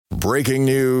breaking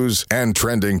news and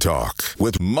trending talk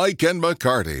with Mike and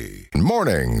McCarty.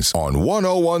 Mornings on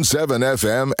 101.7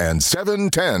 FM and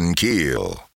 710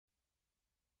 KEEL.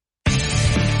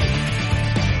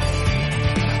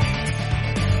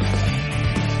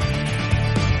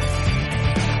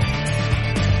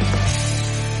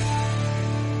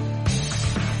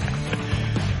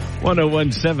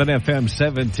 .101.7 FM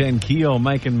 710 KEEL.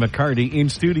 Mike and McCarty in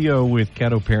studio with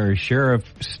Caddo Parish Sheriff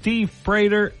Steve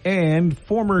Prater and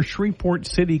former Shreveport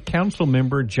City Council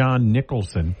member John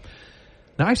Nicholson.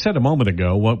 Now, I said a moment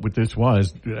ago what this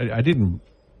was. I didn't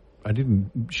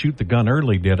shoot the gun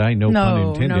early, did I? No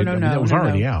pun intended. No. It was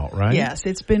already out, right? Yes,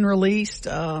 it's been released.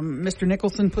 Mr.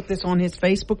 Nicholson put this on his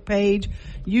Facebook page.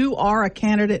 You are a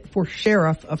candidate for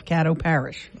sheriff of Caddo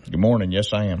Parish. Good morning.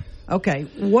 Yes, I am. Okay.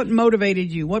 What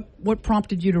motivated you? What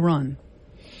prompted you to run?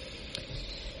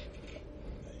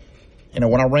 You know,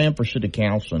 when I ran for city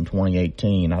council in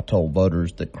 2018, I told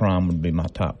voters that crime would be my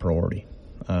top priority.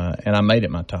 And I made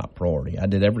it my top priority. I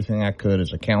did everything I could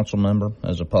as a council member,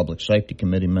 as a public safety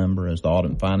committee member, as the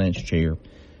audit and finance chair,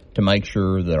 to make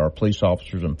sure that our police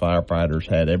officers and firefighters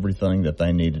had everything that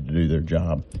they needed to do their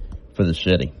job for the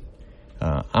city.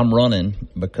 I'm running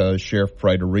because Sheriff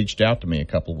Prater reached out to me a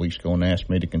couple of weeks ago and asked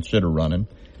me to consider running.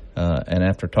 And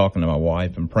after talking to my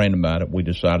wife and praying about it, we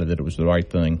decided that it was the right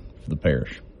thing for the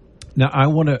parish. Now, I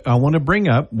want to bring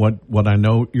up what I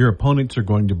know your opponents are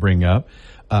going to bring up,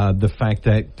 the fact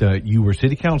that you were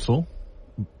city council,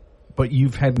 but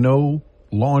you've had no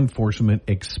law enforcement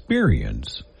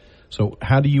experience. So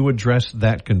how do you address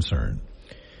that concern?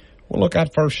 Well, look,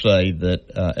 I'd first say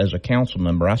that as a council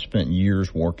member, I spent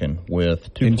years working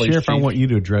with two police Sheriff, chiefs. I want you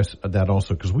to address that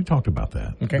also because we talked about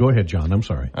that. Okay. Go ahead, John. I'm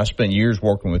sorry. I spent years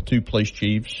working with two police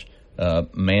chiefs,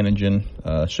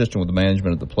 assisting with the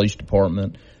management of the police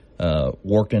department,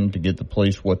 working to get the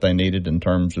police what they needed in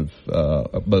terms of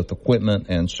both equipment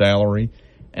and salary.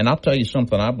 And I'll tell you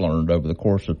something I've learned over the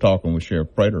course of talking with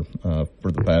Sheriff Prater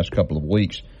for the past couple of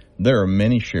weeks. There are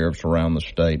many sheriffs around the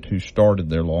state who started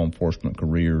their law enforcement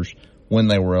careers when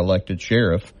they were elected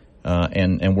sheriff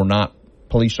and were not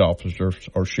police officers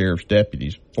or sheriff's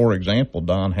deputies. For example,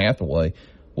 Don Hathaway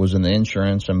was in the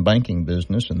insurance and banking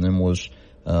business and then was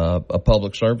a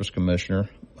public works commissioner,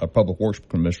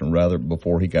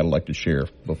 before he got elected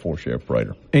sheriff, before Sheriff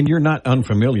Prater. And you're not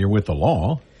unfamiliar with the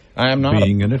law. I am not.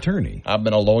 Being an attorney. I've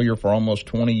been a lawyer for almost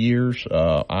 20 years.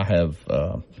 I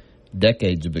have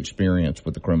decades of experience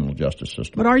with the criminal justice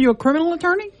system. But are you a criminal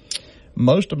attorney?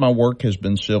 Most of my work has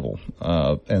been civil,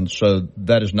 and so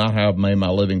that is not how I've made my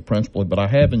living principally, but I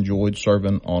have enjoyed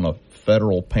serving on a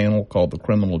federal panel called the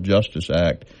Criminal Justice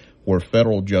Act, where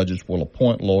federal judges will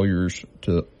appoint lawyers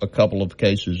to a couple of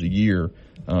cases a year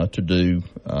to do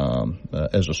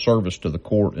as a service to the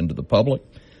court and to the public.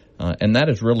 And that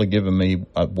has really given me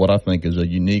what I think is a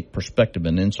unique perspective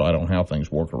and insight on how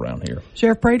things work around here.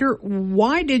 Sheriff Prater,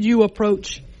 why did you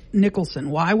approach Nicholson?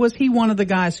 Why was he one of the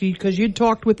guys? Because you'd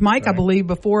talked with Mike, right, I believe,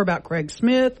 before about Craig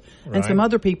Smith and some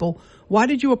other people. Why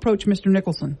did you approach Mr.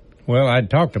 Nicholson? Well, I'd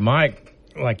talked to Mike,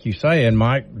 like you say, and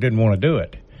Mike didn't want to do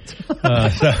it.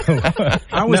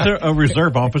 I was a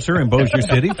reserve officer in Bossier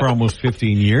City for almost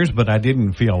 15 years, but I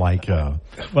didn't feel like...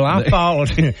 Well, I followed,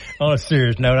 on a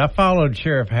serious note, I followed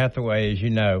Sheriff Hathaway, as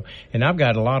you know, and I've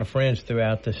got a lot of friends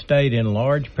throughout the state in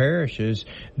large parishes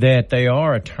that they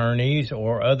are attorneys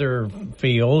or other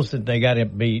fields that they got to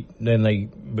beat, then they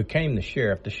became the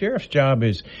sheriff. The sheriff's job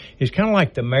is kind of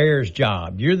like the mayor's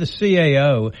job. You're the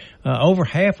CAO. Over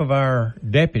half of our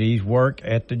deputies work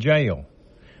at the jail.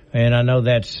 And I know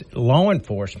that's law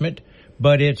enforcement,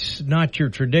 but it's not your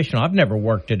traditional. I've never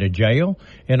worked at a jail,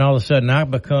 and all of a sudden I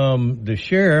become the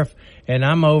sheriff, and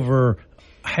I'm over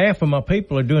half of my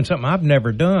people are doing something I've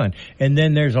never done. And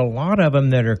then there's a lot of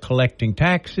them that are collecting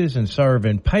taxes and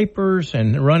serving papers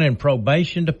and running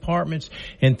probation departments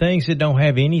and things that don't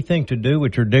have anything to do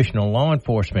with traditional law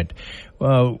enforcement.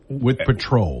 With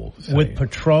patrol. With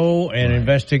patrol and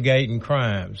investigating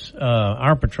crimes.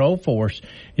 Our patrol force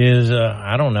is,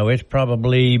 I don't know, it's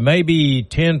probably maybe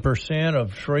 10%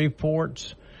 of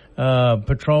Shreveport's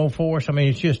patrol force. I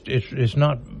mean, it's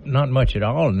not much at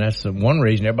all, and that's the one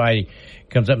reason everybody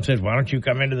comes up and says, why don't you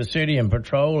come into the city and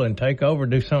patrol and take over,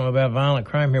 do something about violent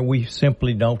crime here? We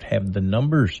simply don't have the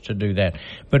numbers to do that.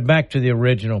 But back to the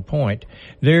original point,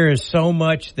 there is so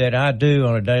much that I do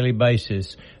on a daily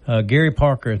basis. Gary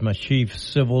Parker is my chief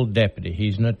civil deputy.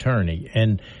 He's an attorney,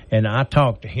 and I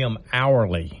talk to him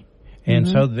hourly. And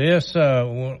so this,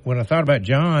 when I thought about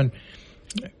John,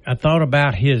 I thought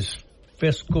about his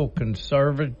fiscal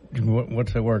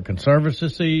what's the word?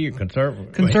 Conservatism?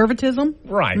 Conservatism?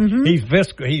 Right. He's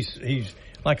fiscal. He's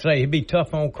like I say, he'd be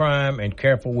tough on crime and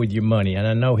careful with your money. And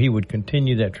I know he would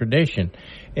continue that tradition.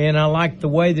 And I liked the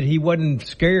way that he wasn't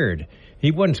scared.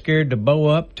 He wasn't scared to bow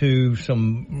up to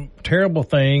some terrible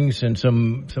things and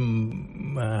some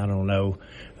I don't know,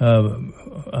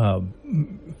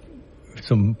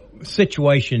 some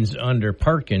situations under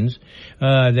Perkins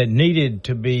that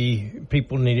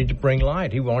people needed to bring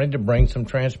light. He wanted to bring some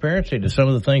transparency to some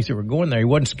of the things that were going there. He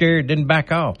wasn't scared, didn't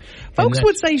back off. Folks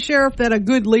would say, Sheriff, that a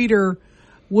good leader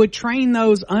would train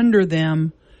those under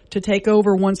them to take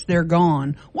over once they're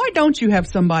gone. Why don't you have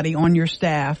somebody on your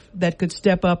staff that could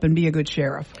step up and be a good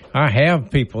sheriff? I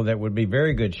have people that would be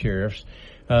very good sheriffs.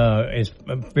 It's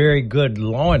very good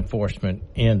law enforcement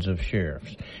ends of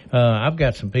sheriffs. I've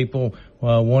got some people,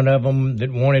 one of them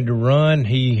that wanted to run,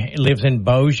 he lives in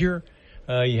Bossier.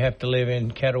 You have to live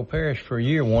in Caddo Parish for a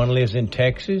year. One lives in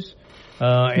Texas.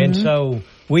 And so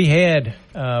we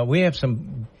have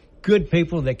some good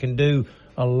people that can do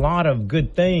a lot of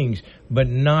good things, but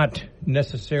not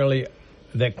necessarily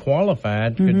that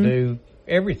qualified could do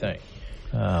everything.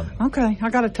 Okay, I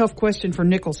got a tough question for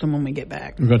Nicholson when we get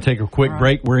back. We're going to take a quick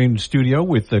break. We're in studio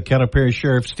with Caddo Parish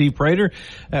Sheriff Steve Prater,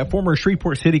 former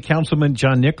Shreveport City Councilman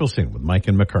John Nicholson with Mike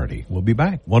and McCarty. We'll be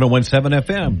back. 101.7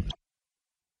 FM.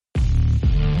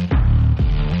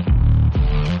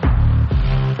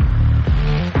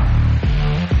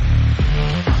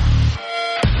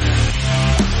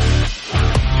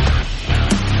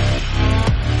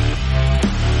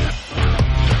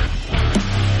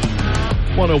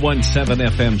 .107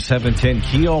 FM 710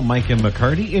 KEEL, Mike and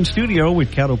McCarty in studio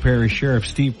with Caddo Parish Sheriff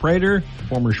Steve Prater,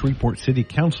 former Shreveport City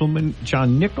Councilman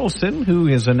John Nicholson, who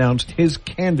has announced his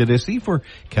candidacy for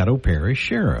Caddo Parish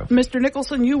Sheriff. Mr.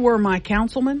 Nicholson, you were my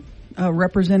councilman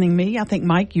representing me. I think,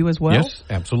 Mike, you as well. Yes,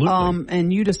 absolutely.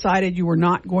 And you decided you were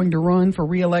not going to run for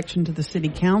re-election to the city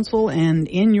council. And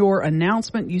in your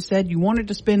announcement, you said you wanted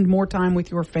to spend more time with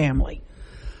your family.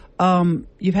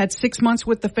 You've had 6 months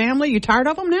with the family. You tired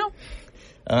of them now?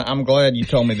 I'm glad you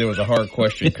told me there was a hard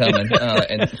question coming.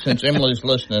 And since Emily's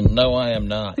listening, no, I am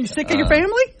not. Are you sick of your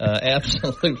family?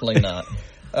 Absolutely not.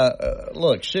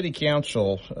 Look, city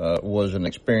council was an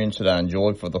experience that I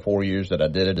enjoyed for the 4 years that I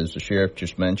did it, as the sheriff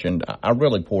just mentioned. I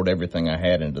really poured everything I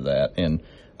had into that. And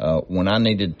when I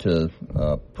needed to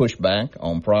push back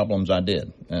on problems, I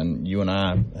did. And you and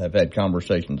I have had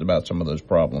conversations about some of those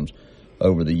problems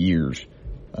over the years.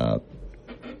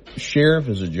 Sheriff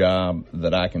is a job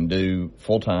that I can do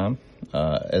full-time.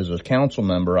 As a council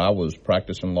member, I was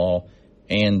practicing law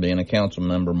and being a council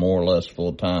member more or less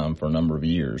full-time for a number of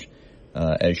years.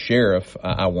 As sheriff,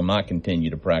 I will not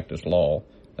continue to practice law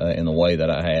in the way that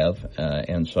I have,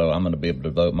 and so I'm going to be able to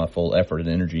devote my full effort and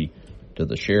energy to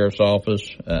the sheriff's office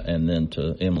and then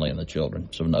to Emily and the children.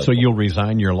 So you'll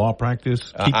resign your law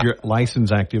practice, keep your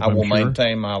license active, I will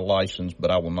maintain my license, but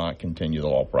I will not continue the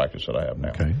law practice that I have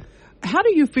now. Okay. How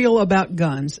do you feel about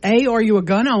guns? A, are you a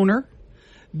gun owner?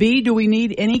 B, do we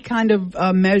need any kind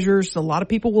of measures? A lot of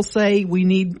people will say we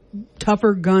need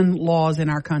tougher gun laws in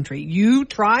our country. You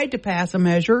tried to pass a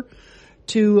measure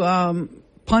to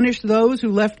punish those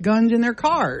who left guns in their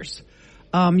cars.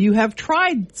 You have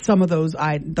tried some of those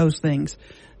things.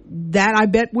 That, I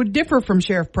bet, would differ from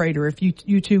Sheriff Prater if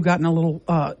you two got in a little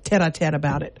tete-a-tete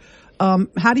about it.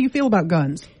 How do you feel about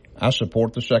guns? I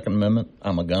support the Second Amendment.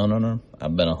 I'm a gun owner.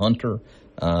 I've been a hunter.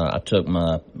 I took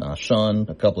my son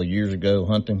a couple of years ago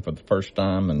hunting for the first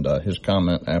time, and his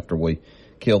comment after we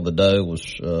killed the doe was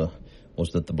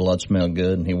that the blood smelled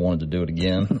good and he wanted to do it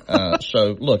again.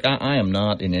 So, look, I am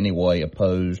not in any way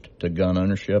opposed to gun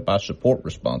ownership. I support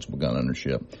responsible gun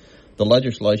ownership. The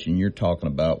legislation you're talking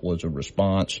about was a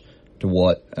response to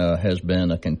what has been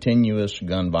a continuous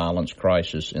gun violence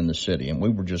crisis in the city, and we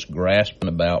were just grasping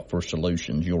about for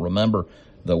solutions. You'll remember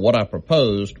that what I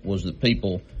proposed was that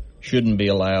people shouldn't be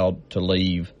allowed to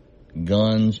leave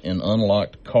guns in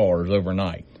unlocked cars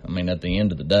overnight. I mean, at the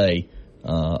end of the day,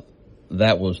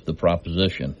 that was the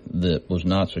proposition that was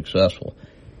not successful.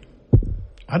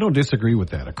 I don't disagree with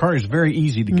that. A car is very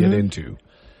easy to get into.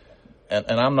 And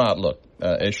I'm not, look,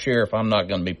 as sheriff, I'm not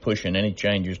going to be pushing any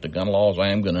changes to gun laws.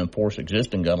 I am going to enforce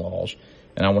existing gun laws,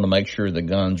 and I want to make sure that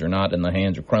guns are not in the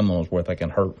hands of criminals where they can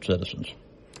hurt citizens.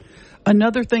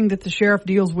 Another thing that the sheriff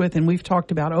deals with, and we've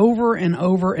talked about over and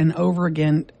over and over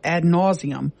again ad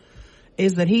nauseum,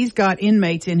 is that he's got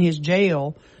inmates in his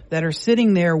jail that are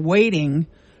sitting there waiting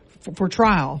for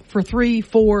trial for 3,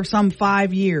 4, some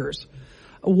 5 years.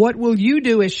 What will you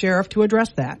do as sheriff to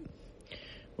address that?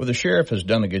 Well, the sheriff has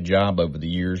done a good job over the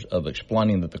years of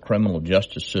explaining that the criminal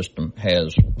justice system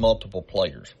has multiple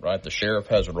players, right? The sheriff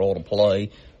has a role to play,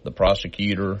 the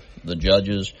prosecutor, the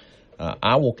judges.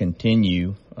 I will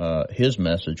continue his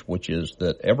message, which is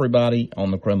that everybody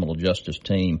on the criminal justice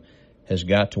team has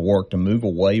got to work to move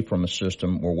away from a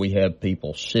system where we have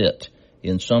people sit,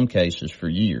 in some cases, for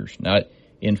years. Now,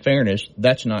 in fairness,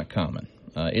 that's not common.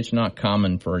 It's not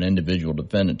common for an individual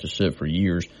defendant to sit for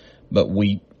years, but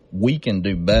we can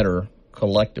do better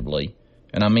collectively,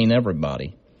 and I mean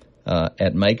everybody,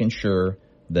 at making sure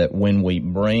that when we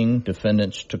bring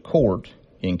defendants to court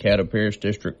in Caddo Parish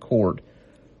District Court,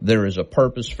 there is a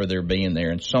purpose for their being there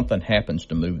and something happens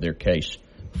to move their case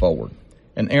forward.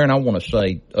 And Aaron, I want to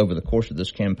say, over the course of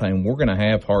this campaign, we're going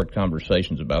to have hard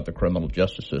conversations about the criminal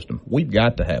justice system. We've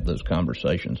got to have those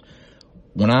conversations.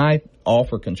 When I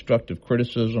offer constructive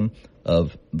criticism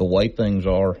of the way things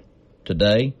are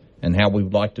today and how we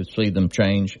would like to see them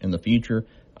change in the future,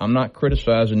 I'm not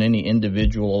criticizing any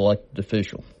individual elected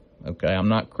official. Okay, I'm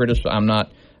not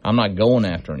going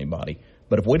after anybody.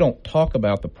 But if we don't talk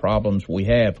about the problems we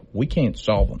have, we can't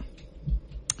solve them.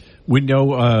 We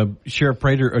know Sheriff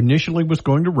Prater initially was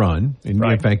going to run, and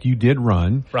right. In fact, you did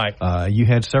run. Right. You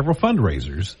had several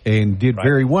fundraisers and did right.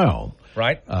 very well.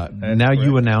 Right. Now correct.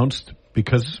 You announced,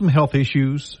 because of some health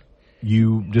issues,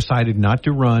 you decided not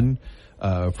to run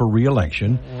for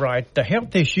re-election. Right. The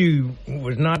health issue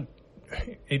was not.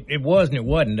 It was and it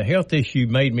wasn't. The health issue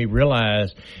made me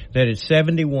realize that at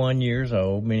 71 years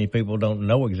old, many people don't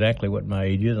know exactly what my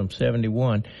age is. I'm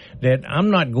 71. That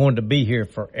I'm not going to be here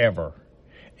forever.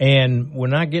 And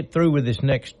when I get through with this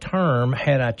next term,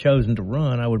 had I chosen to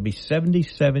run, I would be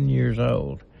 77 years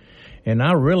old. And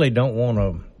I really don't want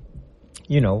to,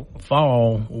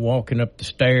 fall walking up the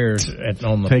stairs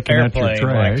on the taking airplane out your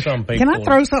trash. like some people. Can I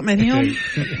throw something at him?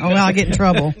 Oh, well, I'll get in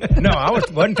trouble. No, I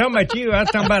wasn't talking about you. I was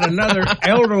talking about another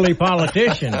elderly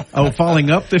politician. Oh,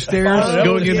 falling up the stairs,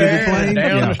 going into the plane?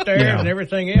 Down the stairs and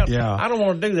everything else. Yeah. I don't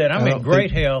want to do that. I'm in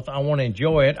great health. I want to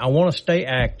enjoy it. I want to stay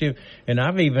active. And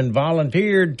I've even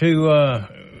volunteered to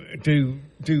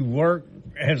work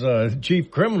as a chief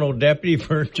criminal deputy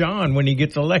for John when he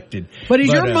gets elected. But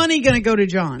is your money going to go to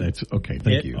John? That's okay.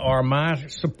 Thank you. Are my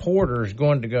supporters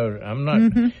going to go? I'm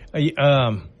not.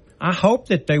 I hope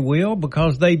that they will,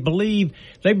 because they believe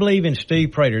in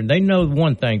Steve Prater. They know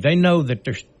one thing. They know that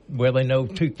they know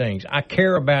two things. I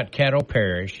care about Caddo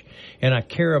Parish, and I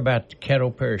care about the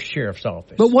Caddo Parish Sheriff's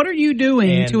Office. But what are you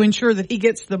doing to ensure that he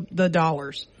gets the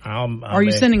dollars? Are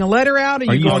you sending a letter out?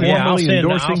 Are you formally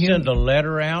endorsing I'll him? send a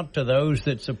letter out to those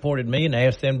that supported me and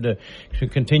ask them to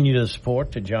continue to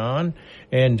support to John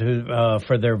and to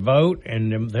for their vote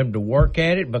and them to work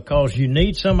at it, because you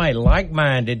need somebody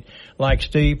like-minded like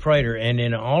Steve Prater. And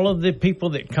in all of the people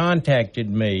that contacted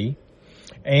me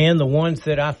and the ones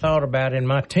that I thought about and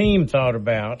my team thought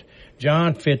about,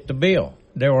 John fit the bill.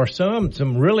 There are some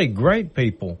really great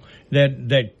people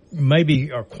that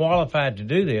maybe are qualified to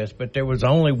do this, but there was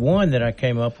only one that I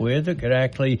came up with that could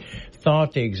actually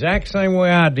thought the exact same way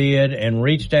I did and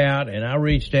reached out, and I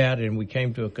reached out, and we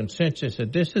came to a consensus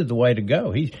that this is the way to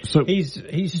go.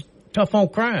 He's tough on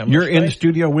crime. You're in the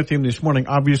studio with him this morning.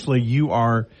 Obviously, you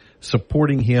are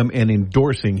supporting him and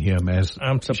endorsing him as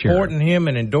I'm supporting him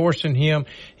and endorsing him.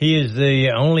 He is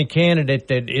the only candidate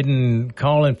that isn't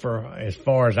calling for, as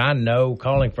far as I know,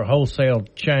 calling for wholesale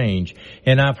change.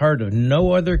 And I've heard of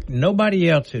nobody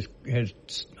else has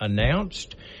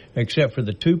announced except for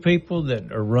the two people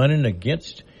that are running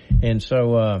against. And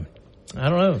so, I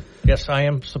don't know. Guess I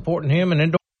am supporting him and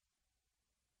endorsing.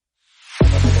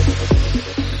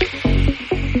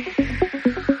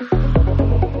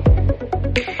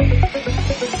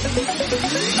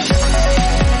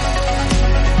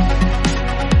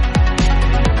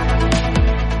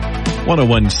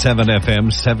 101.7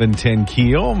 FM, 710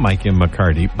 KEEL, Mike and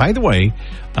McCarty. By the way,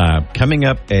 coming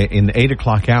up in the 8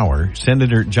 o'clock hour,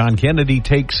 Senator John Kennedy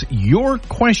takes your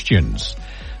questions.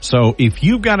 So if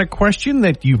you've got a question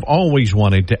that you've always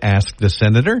wanted to ask the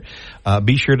senator,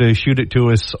 be sure to shoot it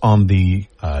to us on the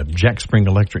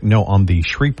on the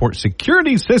Shreveport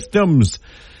Security Systems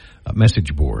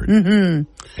message board. Mm-hmm.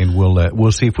 And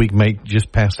we'll see if we can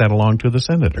just pass that along to the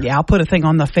senator. Yeah, I'll put a thing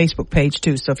on the Facebook page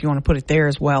too, so if you want to put it there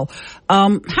as well. How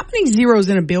many zeros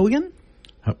in a billion?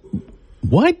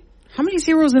 What? How many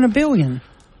zeros in a billion?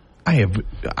 I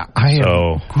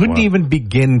couldn't even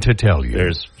begin to tell you.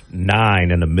 There's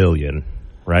 9 in a million,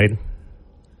 right?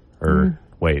 Or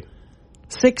wait,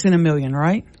 6 in a million,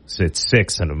 right? So it's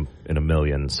 6 in a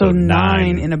million. So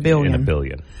 9 in a billion. In a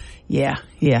billion. Yeah,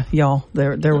 y'all.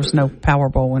 There was no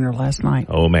Powerball winner last night.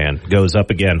 Oh man, goes up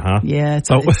again, huh? Yeah,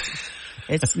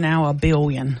 it's now $1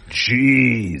 billion.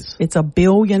 Jeez, it's $1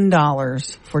 billion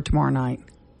for tomorrow night.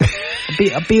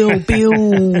 $1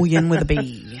 billion with a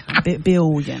B.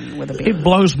 Billion with a B. It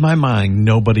blows my mind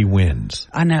nobody wins.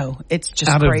 I know. It's just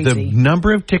out crazy. Of the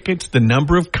number of tickets, the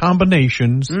number of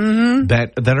combinations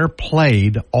that are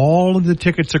played, all of the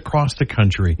tickets across the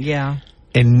country. Yeah.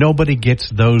 And nobody gets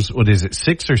those, what is it,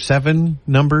 6 or 7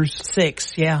 numbers?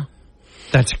 6, yeah.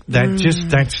 That's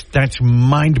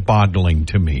mind-boggling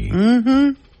to me.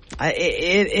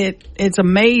 It's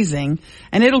amazing,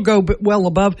 and it'll go well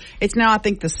above. It's now, I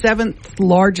think, the 7th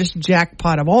largest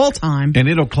jackpot of all time, and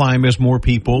it'll climb as more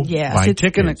people buy it's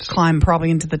tickets. Going to climb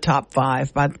probably into the top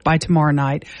 5 by tomorrow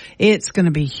night. It's going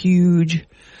to be huge.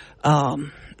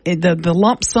 The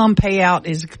lump sum payout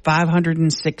is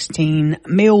 $516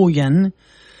 million.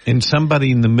 And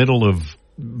somebody in the middle of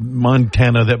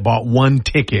Montana that bought one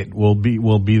ticket will be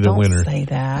the winner. Don't say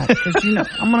that, because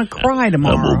I'm going to cry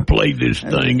tomorrow. I'm going to play this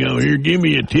thing out here. Give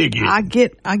me a ticket. I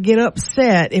get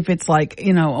upset if it's like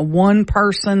a one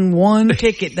person, one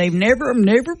ticket. They've never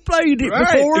played it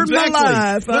before in my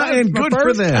life. And good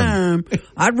for them.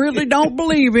 I really don't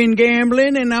believe in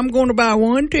gambling, and I'm going to buy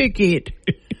one ticket.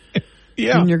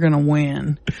 Yeah. And you're going to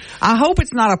win. I hope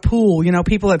it's not a pool.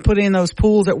 People that put in those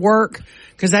pools at work,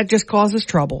 because that just causes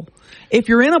trouble. If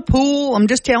you're in a pool, I'm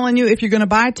just telling you, if you're going to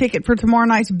buy a ticket for tomorrow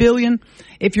night's billion,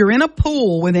 if you're in a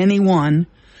pool with anyone,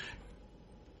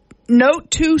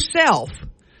 note to self,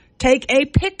 take a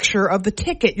picture of the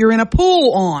ticket you're in a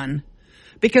pool on.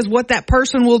 Because what that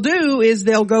person will do is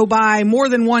they'll go buy more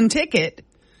than one ticket.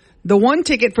 The one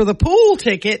ticket for the pool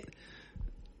ticket,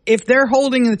 if they're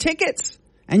holding the tickets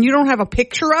and you don't have a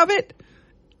picture of it,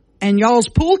 and y'all's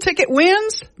pool ticket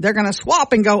wins, they're going to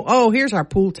swap and go, oh, here's our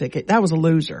pool ticket. That was a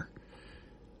loser.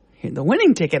 The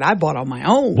winning ticket I bought on my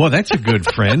own. Well, that's a good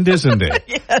friend, isn't it?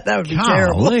 Yeah, that would be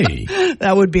Golly. terrible.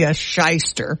 That would be a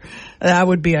shyster. That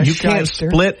would be a you shyster. You can't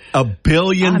split $1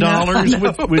 billion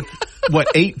with what,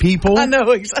 8 people? I know,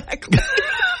 exactly.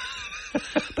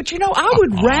 But I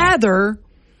would rather,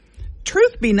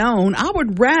 truth be known, I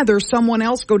would rather someone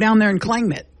else go down there and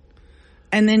claim it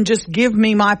and then just give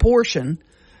me my portion,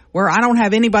 where I don't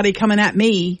have anybody coming at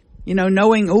me,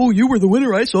 knowing, oh, you were the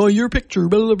winner, I saw your picture,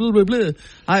 blah, blah, blah, blah,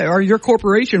 or your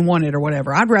corporation won it or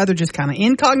whatever. I'd rather just kind of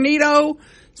incognito,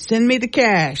 send me the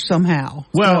cash somehow.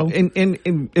 Well, so,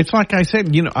 and it's like I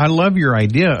said, I love your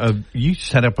idea of you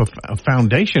set up a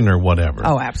foundation or whatever.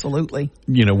 Oh, absolutely.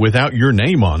 Without your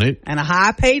name on it. And a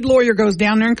high-paid lawyer goes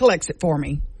down there and collects it for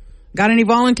me. Got any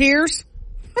volunteers?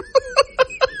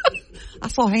 I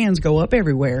saw hands go up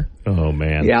everywhere. Oh,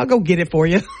 man. Yeah, I'll go get it for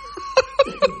you.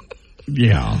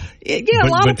 Yeah. Yeah, a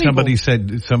lot of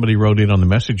people. Somebody wrote in on the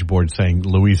message board saying,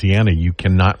 Louisiana, you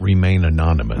cannot remain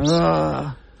anonymous.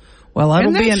 Well,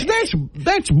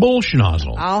 that's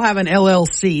bullschnozzle. I'll have an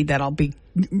LLC that I'll be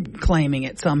claiming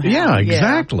it somehow. Yeah,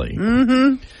 exactly. Yeah.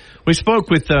 Mm-hmm. We spoke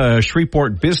with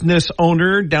Shreveport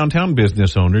downtown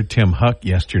business owner Tim Huck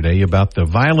yesterday about the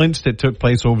violence that took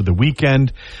place over the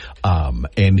weekend.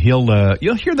 And you'll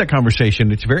hear that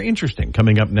conversation. It's very interesting.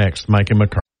 Coming up next, Mike and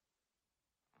McCarty.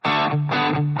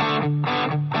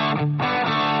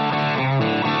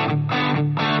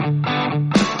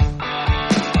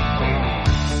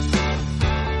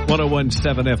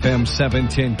 101.7 FM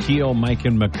 710 KEEL, Mike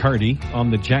and McCarty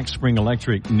on the Jack Spring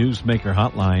Electric Newsmaker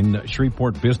Hotline.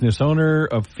 Shreveport business owner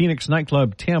of Phoenix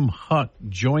Nightclub, Tim Huck,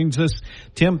 joins us.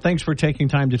 Tim, thanks for taking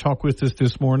time to talk with us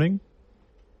this morning.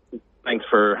 Thanks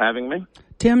for having me.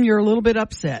 Tim, you're a little bit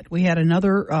upset. We had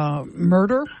another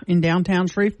murder in downtown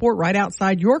Shreveport right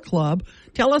outside your club.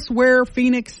 Tell us where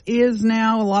Phoenix is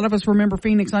now. A lot of us remember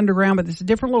Phoenix Underground, but it's a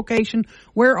different location.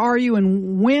 Where are you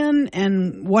and when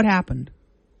and what happened?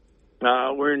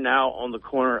 We're now on the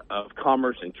corner of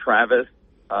Commerce and Travis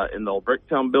in the old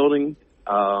Bricktown building.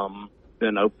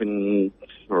 Been open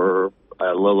for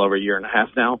a little over a year and a half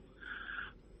now.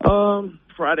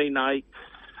 Friday night,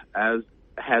 as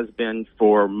has been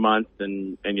for months,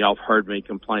 and y'all have heard me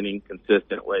complaining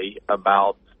consistently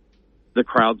about the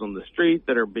crowds on the street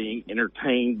that are being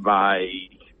entertained by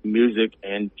music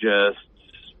and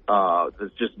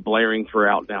that's just blaring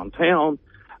throughout downtown.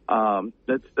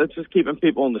 That's just keeping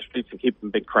people on the streets and keeping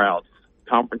big crowds.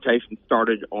 Confrontation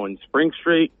started on Spring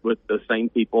Street with the same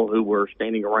people who were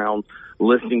standing around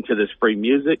listening to this free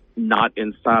music, not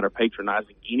inside or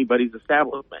patronizing anybody's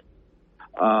establishment.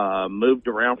 Moved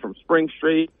around from Spring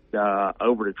Street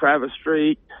over to Travis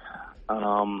Street.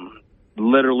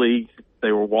 Literally,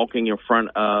 they were walking in front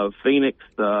of Phoenix,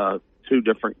 the 2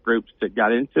 different groups that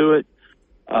got into it.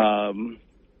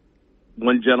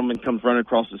 One gentleman comes running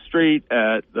across the street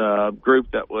at the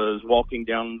group that was walking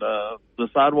down the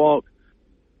sidewalk.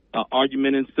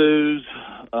 Argument ensues.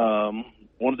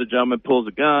 One of the gentlemen pulls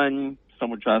a gun.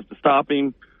 Someone tries to stop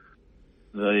him.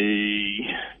 The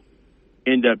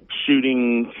end up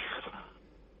shooting.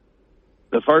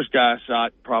 The first guy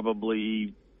shot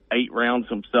probably 8 rounds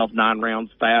himself, 9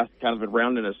 rounds fast, kind of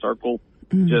around in a circle,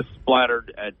 just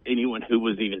splattered at anyone who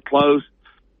was even close.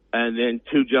 And then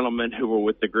 2 gentlemen who were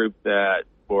with the group that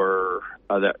were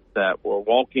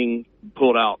walking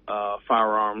pulled out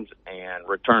firearms and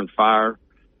returned fire.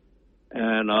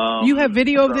 And you have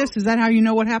video of this? Is that how you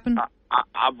know what happened?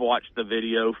 I've watched the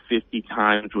video 50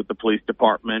 times with the police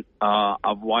department.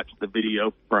 I've watched the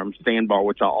video from Sandbar,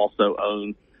 which I also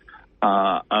own,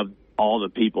 of all the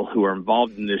people who are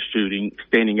involved in this shooting,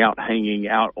 standing out, hanging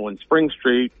out on Spring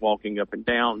Street, walking up and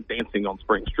down, dancing on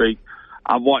Spring Street.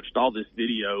 I've watched all this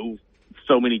video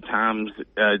so many times.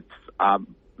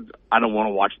 I don't want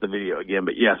to watch the video again,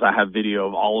 but yes, I have video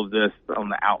of all of this on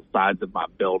the outsides of my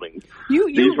buildings.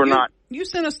 You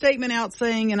sent a statement out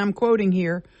saying, and I'm quoting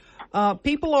here,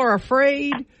 people are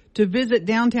afraid to visit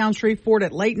downtown Shreveport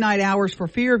at late night hours for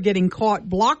fear of getting caught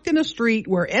blocked in a street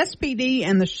where SPD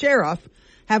and the sheriff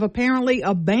have apparently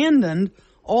abandoned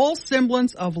all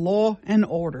semblance of law and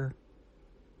order.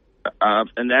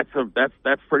 And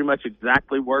that's pretty much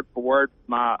exactly word for word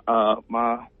my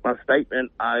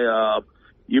statement.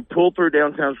 You pull through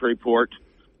downtown Shreveport.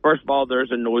 First of all,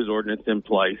 there's a noise ordinance in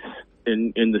place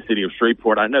in the city of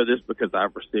Shreveport. I know this because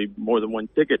I've received more than one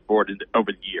ticket for it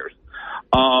over the years.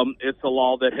 It's a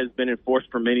law that has been enforced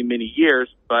for many, many years,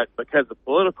 but because of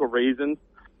political reasons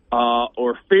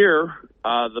or fear,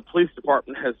 the police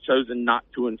department has chosen not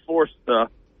to enforce the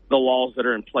laws that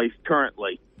are in place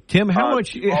currently. Tim, how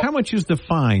much is the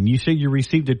fine? You say you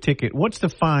received a ticket. What's the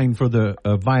fine for the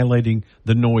violating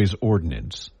the noise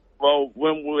ordinance? Well,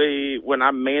 when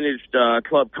I managed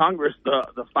Club Congress,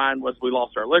 the fine was we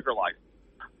lost our liquor license.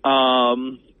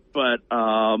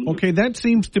 Okay, that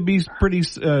seems to be pretty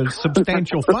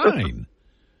substantial fine.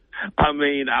 I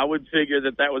mean, I would figure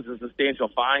that was a substantial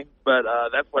fine, but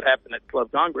that's what happened at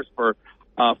Club Congress for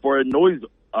a noise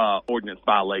ordinance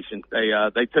violation.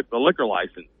 They took the liquor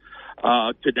license.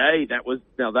 Today, that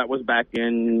was back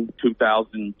in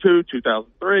 2002,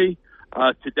 2003.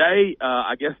 Today,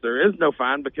 I guess there is no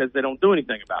fine because they don't do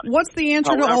anything about it. What's the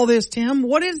answer to all this, Tim?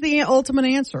 What is the ultimate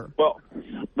answer? Well,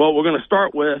 we're going to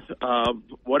start with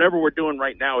whatever we're doing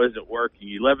right now isn't working.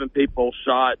 11 people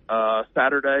shot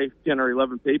Saturday, 10 or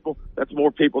 11 people. That's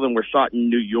more people than were shot in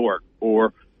New York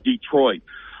or Detroit.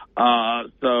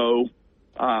 So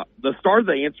the start of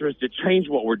the answer is to change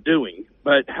what we're doing.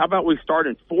 But how about we start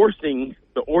enforcing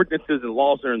the ordinances and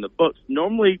laws that are in the books?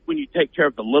 Normally, when you take care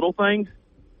of the little things,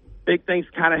 big things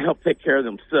kind of help take care of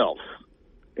themselves.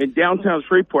 In downtown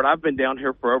Shreveport, I've been down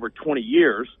here for over 20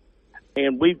 years,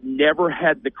 and we've never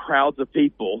had the crowds of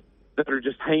people that are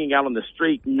just hanging out on the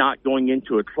street, not going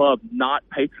into a club, not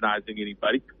patronizing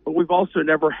anybody. But we've also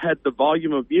never had the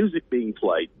volume of music being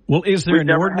played. Well, is there an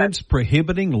ordinance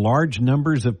prohibiting large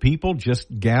numbers of people just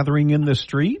gathering in the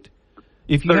street?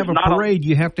 If you have a parade,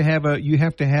 you have to have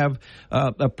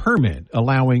a permit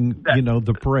allowing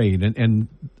the parade and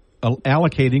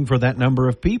allocating for that number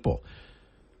of people.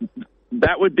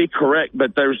 That would be correct,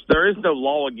 but there is no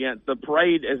law against the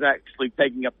parade is actually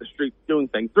taking up the streets doing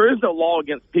things. There is no law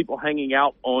against people hanging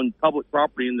out on public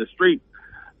property in the street.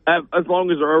 As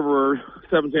long as they're over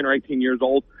 17 or 18 years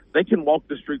old, they can walk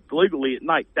the streets legally at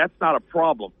night. That's not a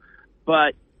problem.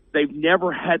 But they've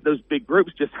never had those big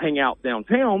groups just hang out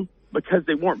downtown because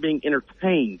they weren't being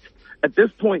entertained. At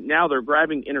this point now, they're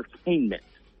grabbing entertainment.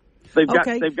 They've got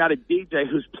a DJ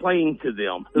who's playing to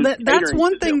them. That's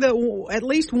one thing that at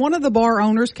least one of the bar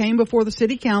owners came before the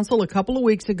city council a couple of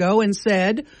weeks ago and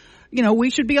said, we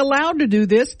should be allowed to do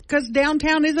this because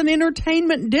downtown is an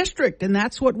entertainment district and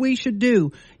that's what we should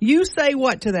do. You say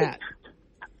what to that?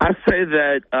 I say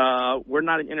that we're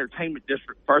not an entertainment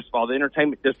district. First of all, the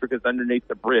entertainment district is underneath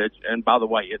the bridge, and by the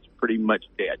way, it's pretty much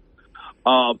dead.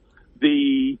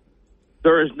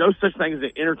 There is no such thing as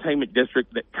an entertainment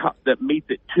district that meets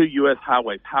at 2 U.S.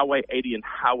 highways, Highway 80 and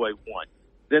Highway 1.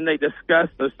 Then they discuss,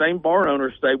 the same bar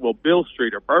owners say, well, Bill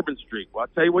Street or Bourbon Street. Well,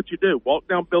 I tell you what you do. Walk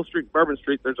down Bill Street and Bourbon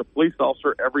Street, there's a police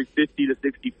officer every 50 to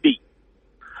 60 feet.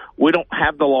 We don't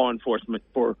have the law enforcement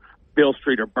for Bill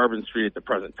Street or Bourbon Street at the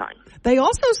present time. They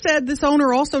also said, this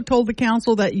owner also told the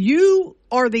council that you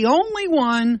are the only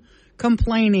one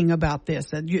complaining about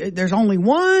this. There's only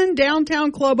one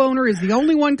downtown club owner is the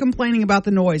only one complaining about the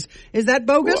noise. Is that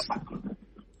bogus? Well,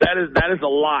 that is a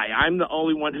lie. I'm the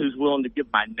only one who's willing to give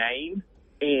my name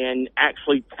and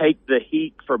actually take the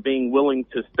heat for being willing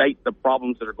to state the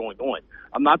problems that are going on.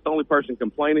 I'm not the only person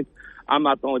complaining. I'm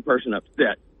not the only person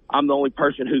upset. I'm the only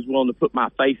person who's willing to put my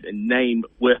face and name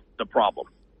with the problem.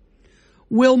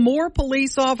 Will more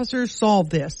police officers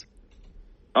solve this?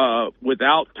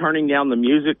 Without turning down the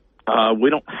music, we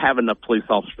don't have enough police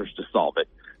officers to solve it.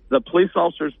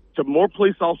 More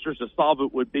police officers to solve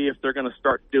it would be if they're going to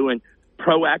start doing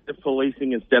proactive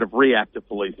policing instead of reactive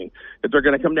policing. If they're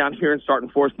going to come down here and start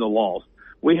enforcing the laws.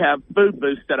 We have food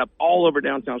booths set up all over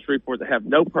downtown Shreveport that have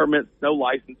no permits, no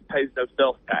license, pays no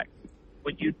sales tax.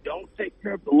 When you don't take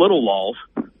care of the little laws,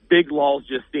 big laws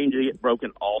just seem to get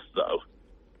broken also.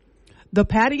 The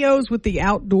patios with the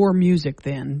outdoor music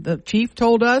then. The chief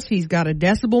told us he's got a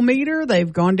decibel meter.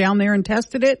 They've gone down there and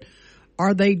tested it.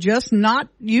 Are they just not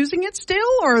using it still,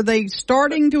 or are they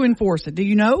starting to enforce it? Do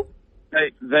you know?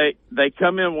 They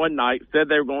come in one night, said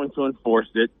they were going to enforce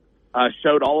it,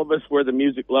 showed all of us where the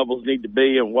music levels need to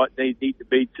be and what they need to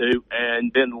be to,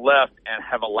 and then left and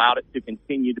have allowed it to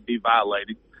continue to be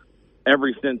violated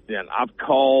ever since then. I've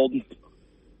called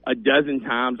a dozen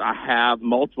times. I have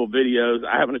multiple videos.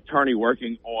 I have an attorney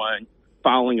working on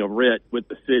filing a writ with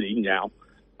the city now.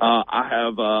 I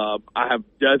have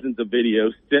dozens of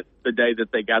videos since the day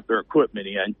that they got their equipment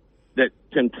in that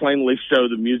can plainly show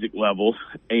the music levels,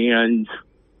 and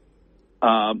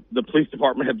the police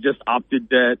department have just opted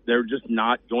that they're just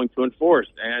not going to enforce.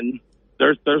 And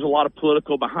there's a lot of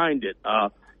political behind it.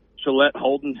 Shalette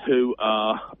Holden, who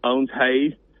owns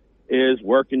Hayes, is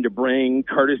working to bring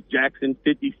Curtis Jackson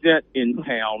 50 Cent in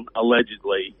town,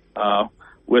 allegedly,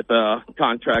 with a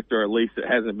contract or a lease that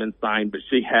hasn't been signed, but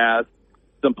she has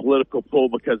some political pull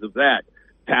because of that.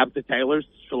 Tabitha Taylor's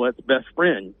Shalette's best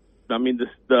friend. I mean,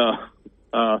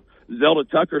 Zelda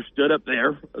Tucker stood up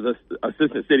there, the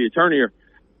assistant city attorney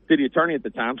at the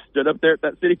time, stood up there at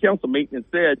that city council meeting and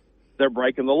said they're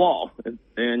breaking the law.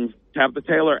 And Tabitha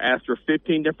Taylor asked her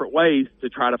 15 different ways to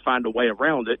try to find a way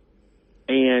around it.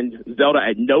 And Zelda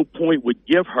at no point would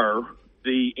give her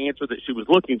the answer that she was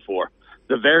looking for.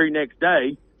 The very next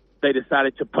day, they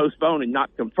decided to postpone and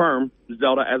not confirm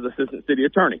Zelda as assistant city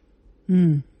attorney.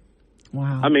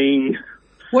 Wow. I mean,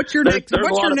 what's your next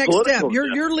step?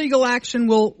 Your legal action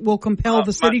will compel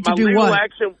the city to do what? My legal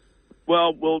action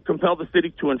will compel the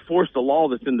city to enforce the law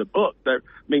that's in the book.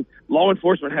 Law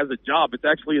enforcement has a job. It's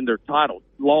actually in their title,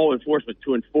 law enforcement,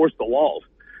 to enforce the laws.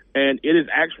 And it is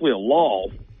actually a law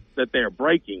that they're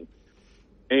breaking.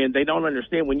 And they don't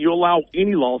understand when you allow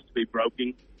any laws to be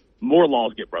broken, more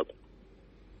laws get broken.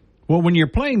 Well, when you're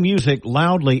playing music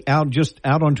loudly out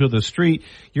onto the street,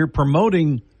 you're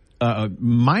promoting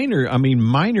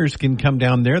minors can come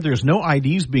down there. There's no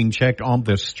IDs being checked on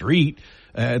the street.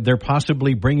 They're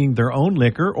possibly bringing their own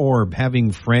liquor or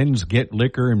having friends get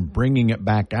liquor and bringing it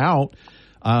back out.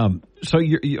 So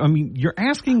you're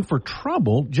asking for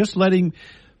trouble just letting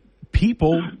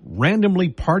people randomly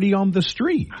party on the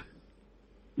street.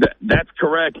 That's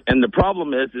correct. And the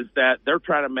problem is that they're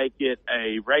trying to make it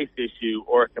a race issue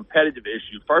or a competitive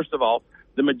issue. First of all,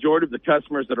 the majority of the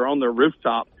customers that are on their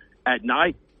rooftop at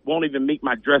night won't even meet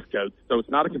my dress code. So it's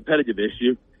not a competitive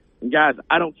issue. And guys,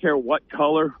 I don't care what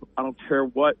color, I don't care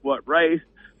what race,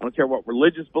 I don't care what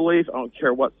religious belief, I don't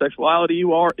care what sexuality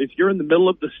you are. If you're in the middle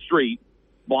of the street,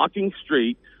 blocking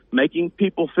street, making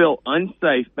people feel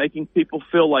unsafe, making people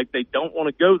feel like they don't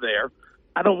want to go there,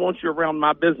 I don't want you around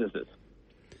my businesses.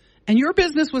 And your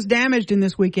business was damaged in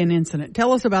this weekend incident.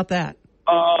 Tell us about that.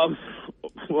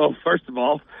 Well, first of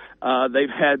all, they've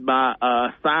had my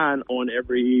sign on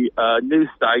every news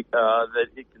site that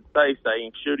it can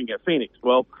saying shooting at Phoenix.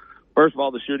 Well, first of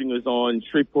all, the shooting was on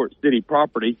Shreveport City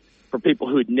property for people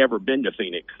who had never been to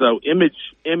Phoenix. So image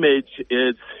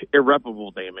is irreparable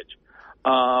damage.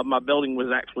 My building was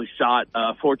actually shot.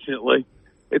 Fortunately,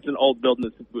 it's an old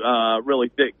building that's really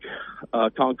thick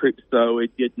concrete, so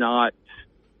it did not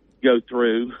go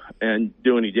through and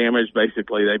do any damage.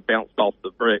 Basically, they bounced off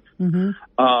the bricks. Mm-hmm.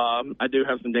 I do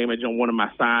have some damage on one of my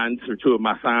signs or two of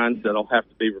my signs that'll have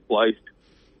to be replaced.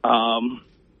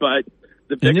 But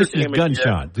the bigger this is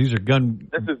gunshot. These are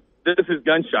gun. This is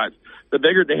gunshots. The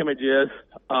bigger damage is,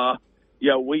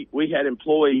 we had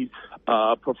employees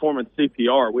performing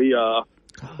CPR.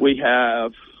 We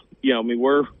have,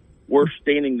 we're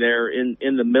standing there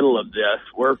in the middle of this.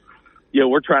 We're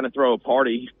trying to throw a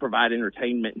party, provide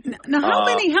entertainment. Now, how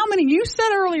many? You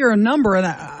said earlier a number,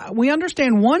 and we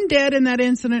understand one dead in that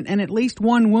incident and at least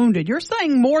one wounded. You're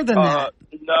saying more than that.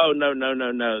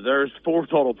 No. There's 4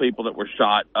 total people that were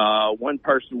shot. One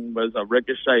person was a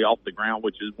ricochet off the ground,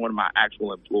 which is one of my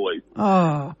actual employees.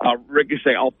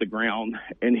 Ricochet off the ground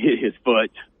and hit his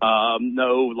foot.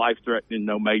 No life-threatening,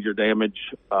 no major damage.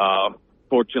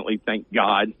 Fortunately, thank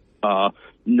God.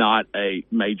 Not a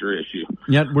major issue.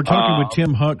 Yeah, we're talking with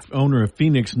Tim Huck, owner of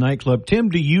Phoenix Nightclub. Tim,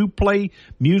 do you play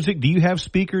music? Do you have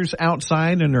speakers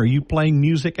outside, and are you playing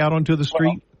music out onto the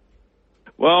street?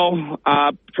 Well, I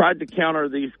tried to counter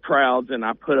these crowds, and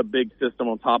I put a big system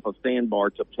on top of sandbar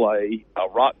to play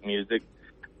rock music.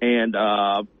 And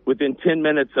within 10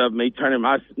 minutes of me turning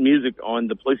my music on,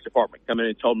 the police department come in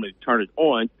and told me to turn it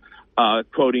on,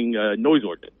 quoting a noise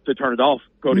ordinance, to turn it off,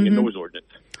 quoting a noise ordinance.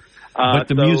 But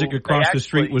the music across the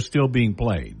street was still being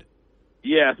played.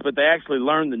 Yes, but they actually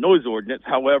learned the noise ordinance.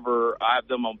 However, I have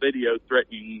them on video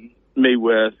threatening me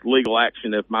with legal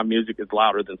action if my music is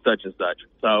louder than such and such.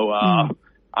 So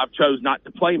I've chose not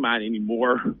to play mine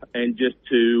anymore and just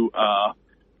to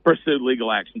pursue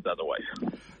legal actions other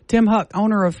ways. Tim Huck,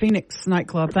 owner of Phoenix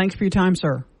Nightclub. Thanks for your time,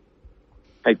 sir.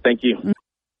 Hey, thank you.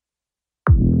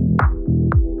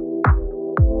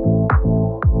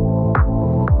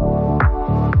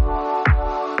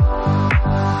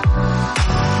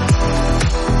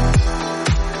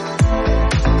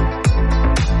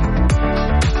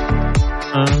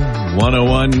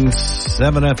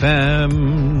 101.7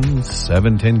 FM,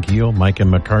 710 KEEL, Mike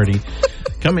and McCarty.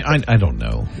 Coming, I don't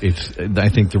know. I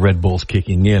think the Red Bull's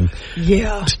kicking in.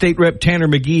 Yeah. State Rep Tanner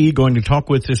McGee going to talk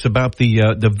with us about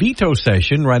the veto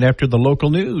session right after the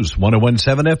local news.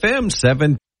 101.7 FM,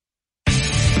 7.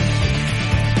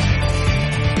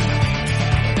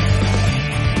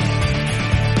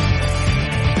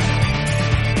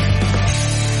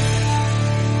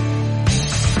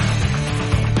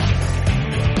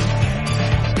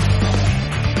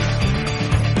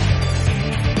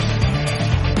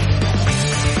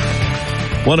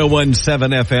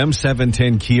 101.7 FM,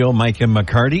 710 KEEL, Mike and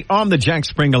McCarty on the Jack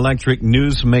Spring Electric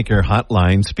Newsmaker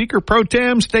Hotline. Speaker Pro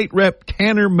Tem, State Rep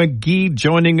Tanner McGee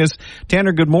joining us.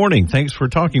 Tanner, good morning. Thanks for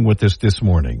talking with us this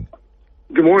morning.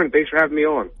 Good morning. Thanks for having me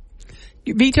on.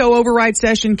 Veto override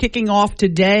session kicking off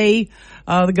today.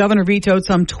 The governor vetoed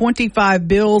some 25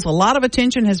 bills. A lot of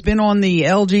attention has been on the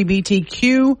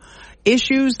LGBTQ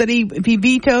issues that he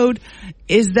vetoed.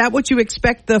 Is that what you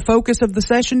expect the focus of the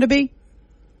session to be?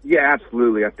 Yeah,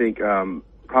 absolutely. I think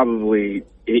probably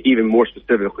even more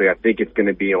specifically, I think it's going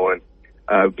to be on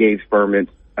Gabe Furman's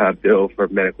bill for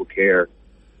medical care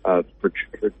for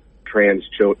trans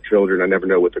children. I never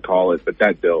know what to call it, but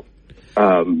that bill.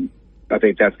 I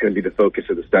think that's going to be the focus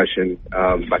of the session.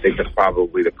 I think that's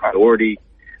probably the priority.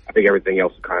 I think everything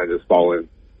else will kind of just fall in.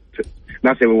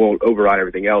 Not saying we won't override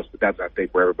everything else, but that's, I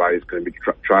think, where everybody's going to be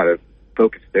try to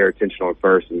focus their attention on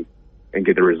first and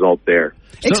get the result there.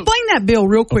 Explain that bill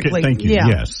real quickly. Okay, thank you. Yeah.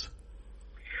 Yes.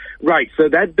 Right. So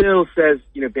that bill says,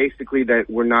 basically that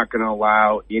we're not going to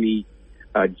allow any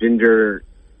gender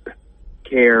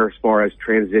care as far as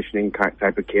transitioning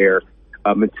type of care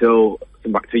until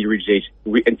you reach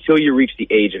the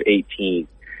age of 18.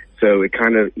 So it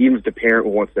kind of, even if the parent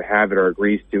wants to have it or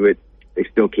agrees to it, they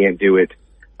still can't do it.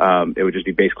 It would just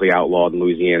be basically outlawed in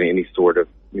Louisiana, any sort of,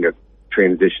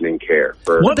 transitioning care.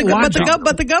 But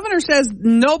the governor says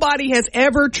nobody has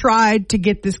ever tried to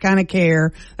get this kind of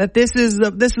care, that this is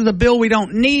a bill we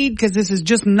don't need because this is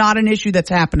just not an issue that's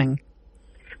happening.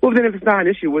 Well, then if it's not an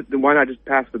issue, then why not just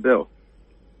pass the bill?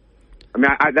 I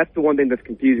mean, that's the one thing that's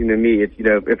confusing to me. It's,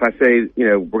 if I say,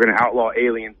 we're going to outlaw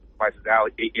aliens,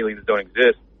 aliens don't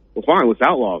exist, well, fine, let's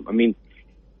outlaw them. I mean,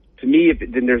 to me,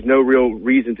 then there's no real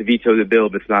reason to veto the bill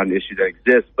if it's not an issue that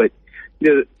exists. But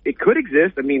it could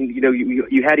exist. I mean,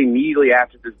 you had immediately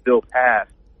after this bill passed,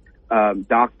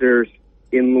 doctors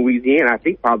in Louisiana, I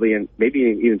think probably maybe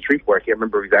even Shreveport, I can't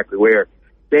remember exactly where,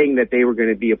 saying that they were going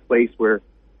to be a place where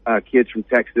kids from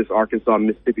Texas, Arkansas, and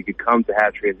Mississippi could come to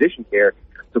have transition care.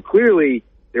 So clearly,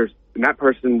 and that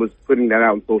person was putting that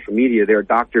out on social media. There are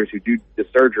doctors who do the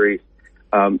surgeries.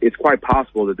 It's quite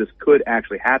possible that this could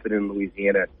actually happen in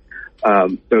Louisiana.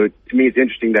 So to me, it's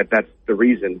interesting that that's the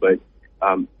reason, but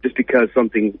just because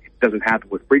something doesn't happen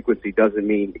with frequency doesn't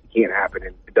mean it can't happen,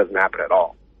 and it doesn't happen at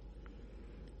all.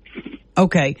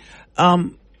 Okay.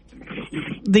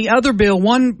 The other bill,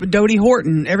 Dodie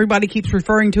Horton, everybody keeps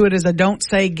referring to it as a don't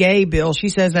say gay bill. She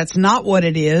says that's not what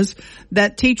it is,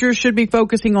 that teachers should be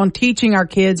focusing on teaching our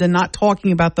kids and not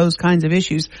talking about those kinds of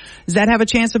issues. Does that have a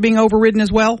chance of being overridden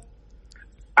as well?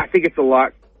 I think it's a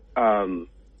lot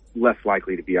less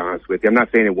likely, to be honest with you. I'm not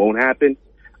saying it won't happen.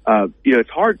 It's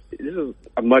hard. This is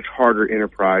a much harder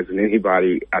enterprise than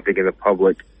anybody, I think, in the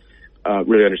public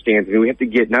really understands. I mean,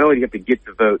 not only do you have to get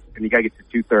the votes, and you got to get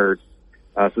to 2/3.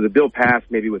 So the bill passed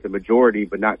maybe with a majority,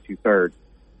 but not 2/3.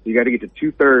 You got to get to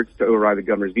 2/3 to override the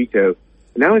governor's veto.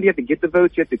 And not only do you have to get the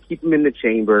votes, you have to keep them in the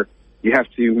chamber. You have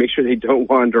to make sure they don't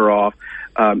wander off.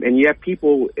 And you have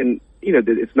people, and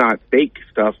it's not fake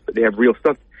stuff, but they have real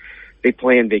stuff. They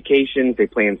plan vacations, they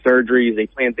plan surgeries, they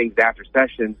plan things after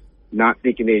sessions, not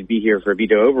thinking they'd be here for a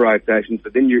veto override session. So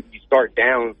then you start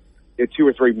down 2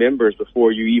 or 3 members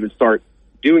before you even start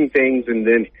doing things, and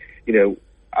then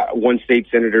one state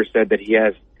senator said that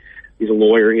he's a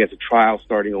lawyer. He has a trial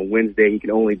starting on Wednesday. He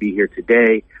can only be here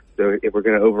today. So if we're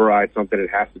going to override something, it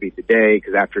has to be today,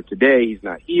 because after today, he's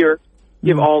not here.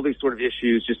 You have all these sort of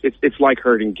issues. Just it's like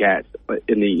herding cats.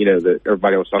 In the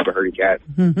everybody always talks about herding cats.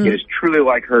 Mm-hmm. It is truly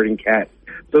like herding cats.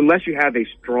 So unless you have a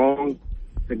strong,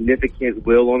 significant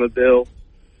will on a bill,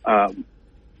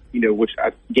 which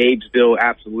Gabe's bill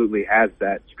absolutely has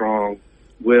that strong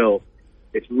will,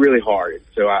 it's really hard.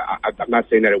 So I'm not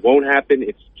saying that it won't happen.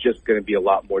 It's just going to be a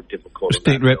lot more difficult.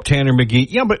 State Rep Tanner McGee.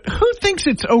 Yeah, but who thinks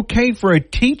it's okay for a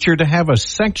teacher to have a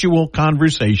sexual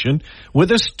conversation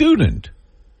with a student?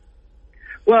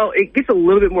 Well, it gets a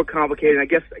little bit more complicated. I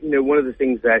guess, one of the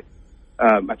things that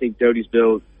I think Doty's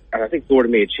bill, and I think Florida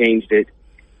may have changed it,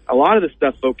 a lot of the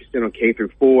stuff focused in on K through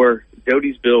 4.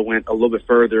 Doty's bill went a little bit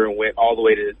further and went all the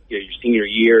way to your senior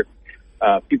year.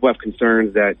 People have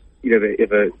concerns that,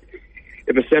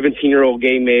 if a 17-year-old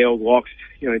gay male walks,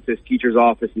 into his teacher's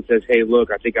office and says, "Hey,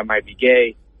 look, I think I might be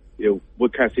gay,"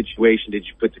 what kind of situation did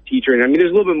you put the teacher in? I mean,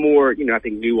 there's a little bit more, I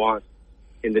think, nuance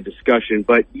in the discussion.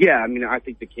 But yeah, I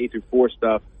think the K through 4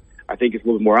 stuff, I think is a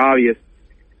little bit more obvious.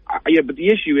 But the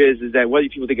issue is that whether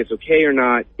people think it's okay or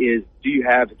not is, do you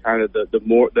have kind of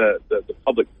the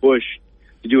public push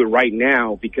to do it right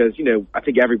now? Because, I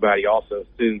think everybody also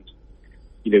assumes,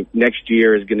 next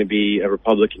year is going to be a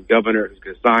Republican governor who's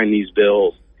going to sign these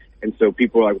bills. And so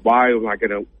people are like, why am I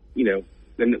going to,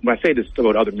 and when I say this to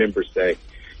what other members say,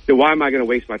 why am I going to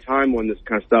waste my time on this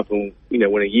kind of stuff when,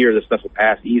 when a year this stuff will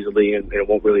pass easily and it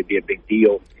won't really be a big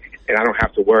deal. And I don't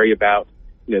have to worry about,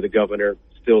 the governor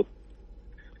still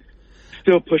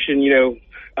pushing,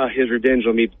 his revenge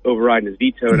on me overriding his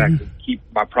veto, and I can keep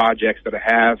my projects that I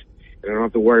have, and I don't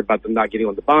have to worry about them not getting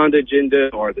on the bond agenda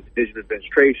or the Division of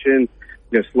Administration,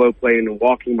 slow playing and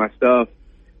walking my stuff.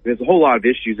 There's a whole lot of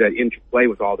issues that interplay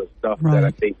with all this stuff that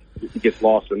I think gets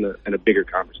lost in a bigger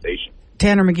conversation.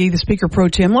 Tanner McGee, the Speaker Pro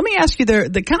Tem. Let me ask you the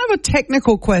kind of a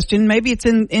technical question. Maybe it's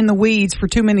in the weeds for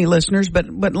too many listeners, but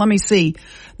let me see.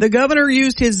 The governor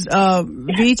used his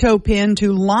veto pen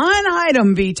to line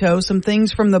item veto some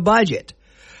things from the budget.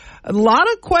 A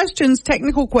lot of questions,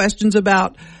 technical questions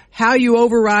about how you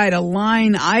override a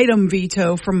line item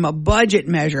veto from a budget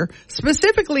measure.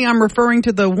 Specifically, I'm referring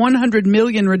to the $100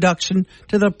 million reduction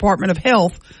to the Department of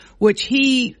Health, which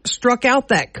he struck out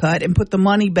that cut and put the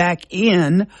money back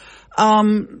in.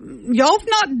 Y'all have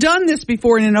not done this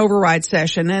before in an override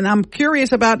session, and I'm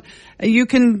curious about, you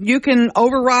can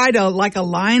override a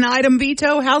line item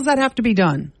veto. How's that have to be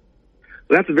done?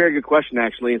 Well, that's a very good question,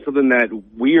 actually, and something that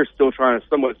we are still trying to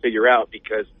somewhat figure out,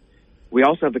 because we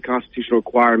also have the constitutional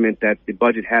requirement that the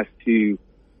budget has to,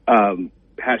 it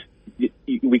has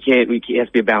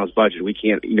to be a balanced budget. We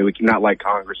can't, we cannot, like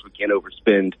Congress, we can't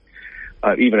overspend,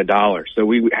 even $1. So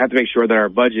we have to make sure that our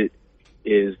budget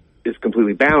is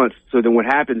completely balanced. So then what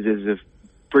happens is, if,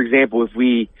 for example, if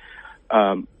we,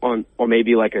 on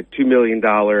maybe like a $2 million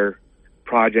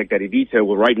project that he vetoed,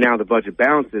 well, right now the budget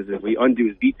balances. If we undo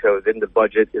his veto, then the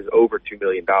budget is over $2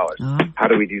 million. How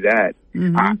do we do that?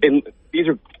 Mm-hmm. And these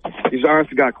are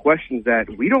honest to God questions that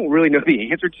we don't really know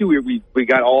the answer to. We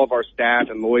got all of our staff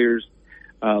and lawyers,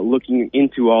 looking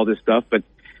into all this stuff, but,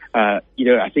 I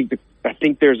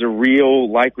think there's a real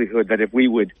likelihood that if we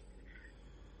would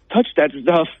touch that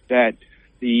stuff, that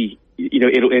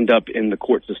it'll end up in the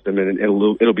court system, and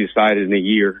it'll be decided in a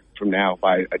year from now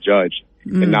by a judge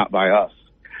and not by us.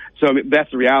 So that's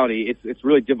the reality. It's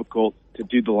really difficult to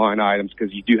do the line items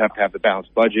because you do have to have the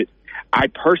balanced budget. I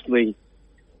personally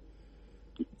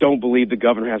don't believe the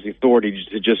governor has the authority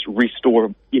to just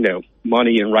restore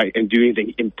money and do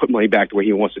anything and put money back the way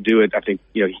he wants to do it. I think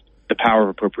the power of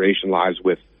appropriation lies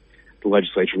with the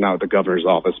legislature, not with the governor's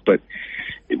office. But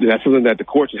that's something that the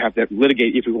courts would have to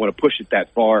litigate if we want to push it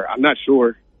that far. I'm not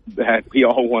sure that we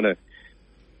all want to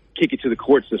kick it to the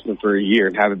court system for a year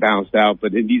and have it balanced out.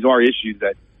 But these are issues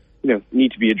that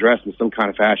need to be addressed in some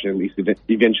kind of fashion, at least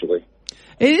eventually.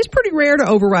 It is pretty rare to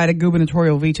override a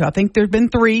gubernatorial veto. I think there's been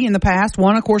 3 in the past.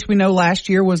 One, of course, we know last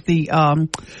year was the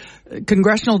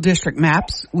congressional district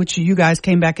maps, which you guys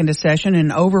came back into session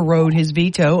and overrode his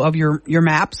veto of your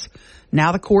maps.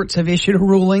 Now the courts have issued a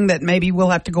ruling that maybe we'll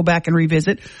have to go back and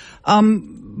revisit.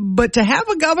 But to have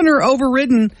a governor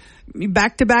overridden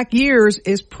back-to-back years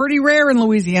is pretty rare in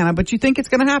Louisiana, but you think it's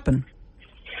going to happen?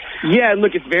 Yeah,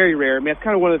 look, it's very rare. I mean, that's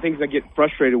kind of one of the things I get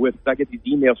frustrated with. I get these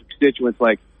emails from constituents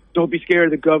like, don't be scared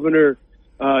of the governor.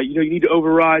 You need to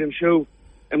override and show.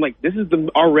 I'm like, this is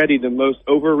already the most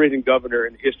overridden governor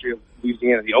in the history of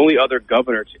Louisiana. The only other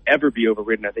governor to ever be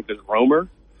overridden, I think, was Romer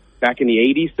back in the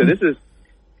 80s. So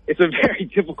it's a very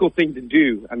difficult thing to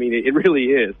do. I mean, it really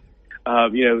is.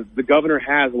 The governor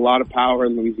has a lot of power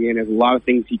in Louisiana. Has a lot of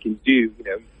things he can do.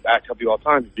 I tell people all the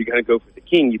time, if you're going to go for the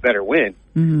king, you better win.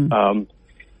 Mm-hmm.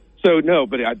 So no,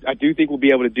 but I do think we'll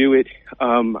be able to do it.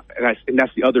 And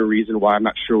that's the other reason why I'm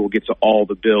not sure we'll get to all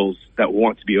the bills that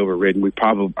want to be overridden.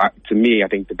 To me, I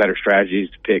think the better strategy is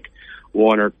to pick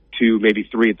one or two, maybe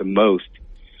three at the most,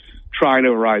 try and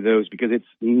override those, because it's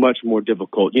much more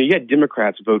difficult. You had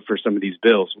Democrats vote for some of these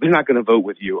bills. They're not going to vote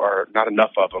with you, or not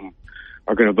enough of them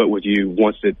are going to vote with you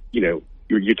once that, you're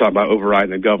talking about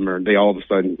overriding the governor. They all of a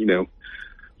sudden,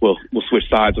 will switch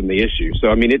sides on the issue. So,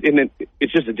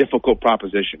 it's just a difficult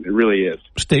proposition. It really is.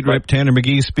 State Rep Tanner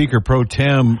McGee, Speaker Pro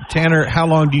Tem. Tanner, how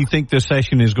long do you think this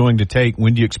session is going to take?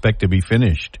 When do you expect to be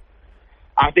finished?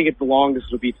 I think the longest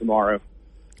will be tomorrow.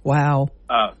 Wow.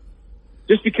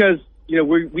 Just because,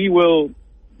 we will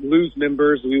lose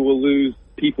members. We will lose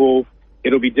people.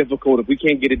 It'll be difficult if we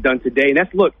can't get it done today. And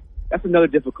that's another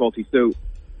difficulty. So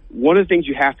one of the things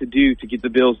you have to do to get the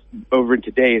bills over in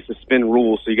today is suspend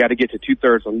rules. So you got to get to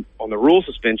 2/3 on the rule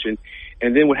suspension.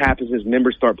 And then what happens is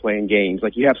members start playing games.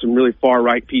 Like, you have some really far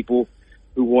right people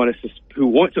who want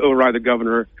to override the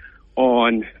governor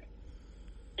on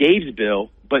Gabe's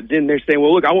bill, but then they're saying,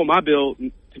 well, look, I want my bill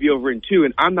to be over in too,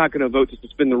 and I'm not going to vote to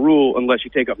suspend the rule unless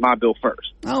you take up my bill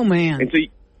first. Oh, man. And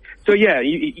so yeah.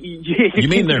 You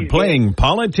mean they're playing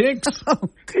politics?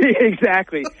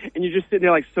 Exactly. And you're just sitting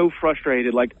there so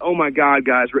frustrated, oh my God,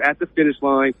 guys, we're at the finish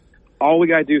line. All we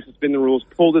got to do is suspend the rules,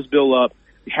 pull this bill up.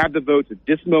 We have the votes at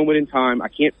this moment in time. I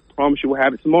can't promise you we'll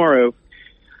have it tomorrow.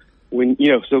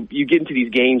 So you get into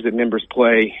these games that members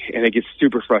play, and it gets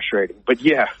super frustrating. But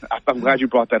yeah, I'm glad you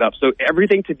brought that up. So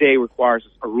everything today requires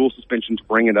a rule suspension to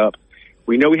bring it up.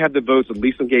 We know we have the votes, at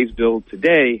least on Gabe's bill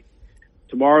today.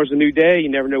 Tomorrow's a new day. You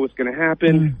never know what's going to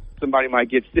happen. Somebody might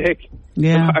get sick.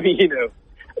 Yeah.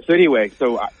 So anyway,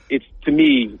 it's, to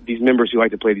me, these members who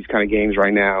like to play these kind of games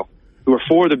right now, who are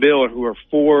for the bill or who are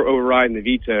for overriding the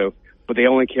veto, but they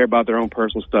only care about their own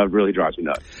personal stuff, really drives me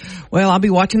nuts. Well, I'll be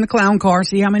watching the clown car,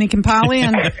 see how many can pile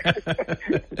in.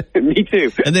 Me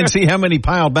too. And then see how many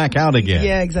pile back out again.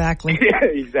 Yeah, exactly. Yeah,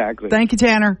 exactly. Thank you,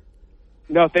 Tanner.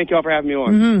 No, thank you all for having me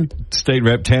on. Mm-hmm. State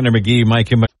Rep Tanner McGee,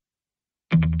 Mike and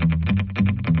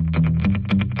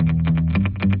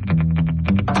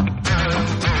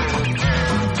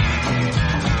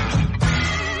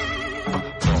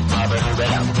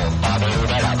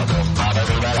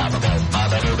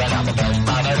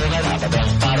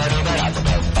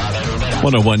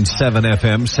 101.7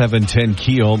 FM, 710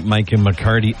 KEEL, Mike and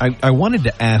McCarty. I wanted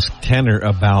to ask Tanner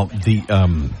about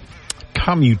the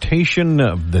commutation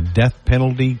of the death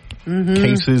penalty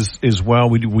cases as well.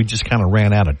 We just kind of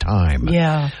ran out of time.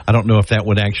 Yeah. I don't know if that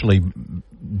would actually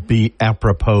be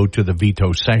apropos to the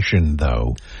veto session,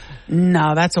 though.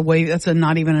 No, that's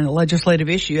not even a legislative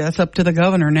issue. That's up to the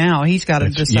governor now. He's got to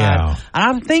decide. Yeah.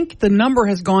 I think the number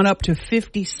has gone up to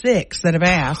 56 that have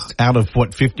asked. Out of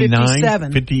what,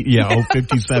 59? 57.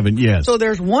 57, yes. So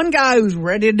there's one guy who's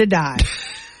ready to die.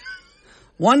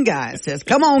 One guy says,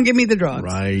 come on, give me the drugs.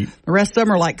 Right. The rest of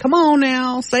them are like, come on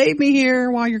now, save me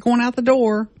here while you're going out the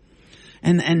door.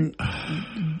 And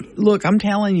look, I'm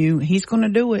telling you, he's going to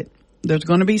do it. There's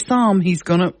going to be some.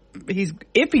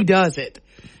 If he does it,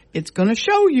 it's going to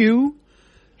show you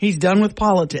he's done with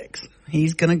politics.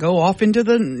 He's going to go off into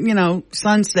the,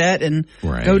 sunset and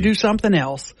go do something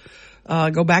else.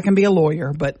 Go back and be a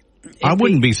lawyer. But I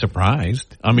wouldn't be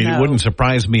surprised. I mean, No. It wouldn't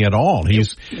surprise me at all.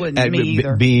 He's wouldn't me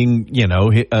either. being,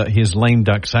 his lame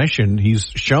duck session.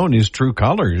 He's shown his true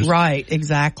colors. Right,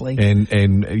 exactly.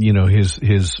 And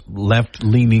his left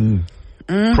leaning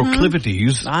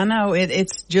proclivities. I know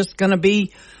it's just going to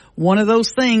be one of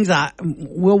those things.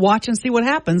 We'll watch and see what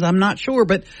happens. I'm not sure,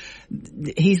 but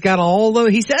he's got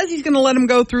he says he's going to let him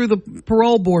go through the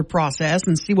parole board process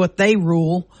and see what they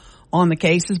rule on the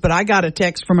cases. But I got a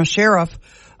text from a sheriff,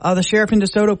 the sheriff in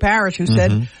DeSoto Parish, who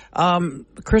said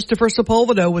Christopher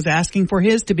Sepulvedo was asking for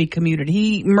his to be commuted.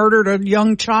 He murdered a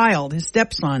young child, his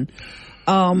stepson,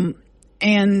 and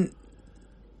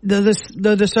the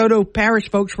DeSoto Parish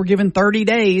folks were given 30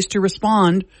 days to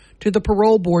respond to the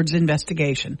parole board's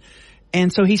investigation.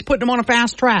 And so he's putting them on a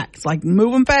fast track. It's like,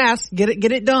 move them fast, get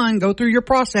it done, go through your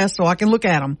process so I can look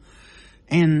at them.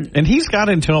 And he's got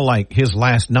until his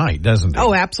last night, doesn't he?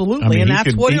 Oh, absolutely. And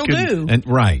that's what he'll do.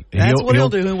 Right. That's what he'll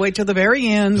do. And wait till the very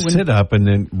end. Sit up and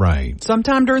then, right.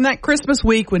 Sometime during that Christmas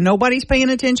week when nobody's paying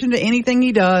attention to anything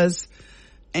he does.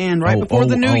 And before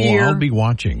the new year. I'll be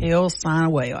watching. He'll sign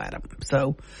away at him.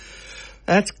 So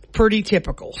that's pretty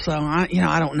typical. So I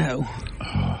don't know.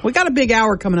 We got a big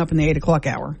hour coming up in the 8 o'clock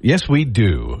hour. Yes, we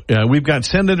do. We've got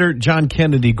Senator John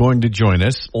Kennedy going to join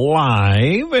us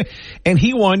live, and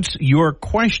he wants your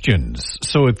questions.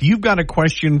 So if you've got a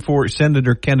question for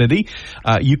Senator Kennedy,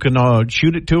 you can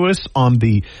shoot it to us on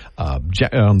the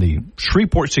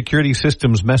Shreveport Security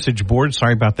Systems message board.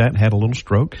 Sorry about that. Had a little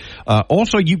stroke.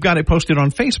 Also, you've got it posted on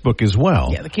Facebook as well.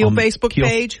 Yeah, the KEEL Facebook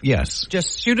page. Yes.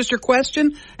 Just shoot us your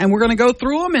question, and we're going to go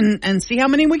through them and see how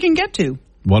many we can get to.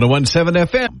 101.7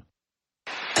 FM.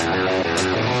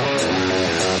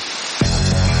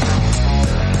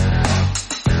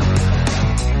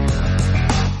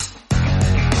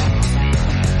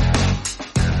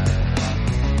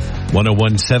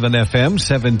 FM,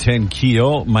 710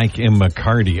 KEEL, Mike and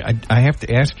McCarty. I have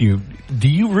to ask you, do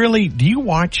you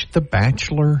watch The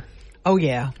Bachelor? Oh,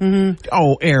 yeah. Mm-hmm.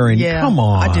 Oh, Aaron, come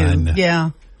on. I do. Yeah,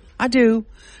 I do.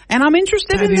 And I'm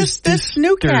interested in this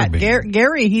new cat,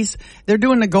 Gary. They're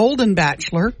doing the Golden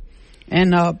Bachelor,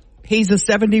 and he's a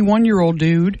 71-year-old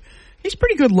dude. He's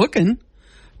pretty good looking,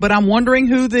 but I'm wondering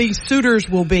who the suitors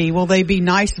will be. Will they be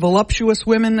nice, voluptuous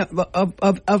women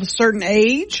of a certain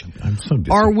age,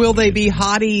 or will they be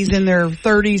hotties in their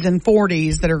 30s and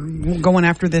 40s that are going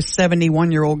after this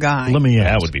 71-year-old guy? Let me ask.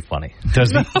 That would be funny.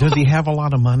 Does he have a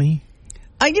lot of money?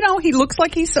 He looks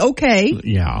like he's okay.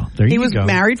 Yeah, there you go. He was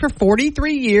married for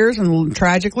 43 years and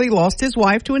tragically lost his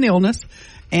wife to an illness,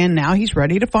 and now he's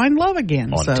ready to find love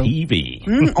again. On TV.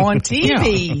 On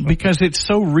TV. Yeah, because it's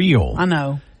so real. I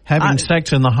know. Having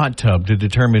sex in the hot tub to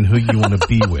determine who you want to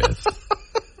be with.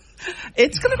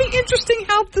 It's going to be interesting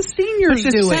how the seniors do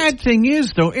it. The sad thing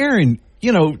is, though, Aaron,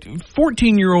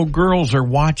 14-year-old girls are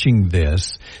watching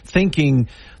this thinking,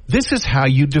 this is how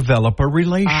you develop a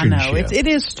relationship. I know. It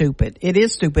is stupid. It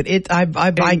is stupid. I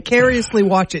vicariously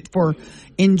watch it for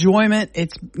enjoyment.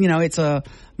 It's a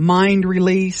mind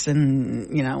release, and,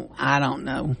 I don't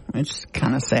know. It's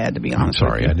kind of sad, to be honest. I'm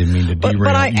sorry. I didn't mean to derail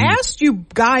But I asked you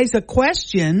guys a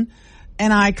question,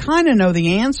 and I kind of know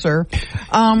the answer.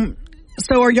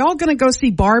 So are y'all going to go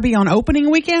see Barbie on opening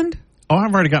weekend? Oh,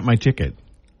 I've already got my ticket.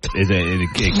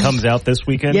 It comes out this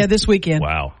weekend? Yeah, this weekend.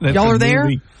 Wow. Y'all are there?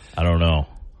 I don't know.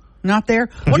 Not there?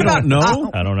 What about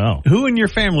no? I don't know. Who in your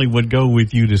family would go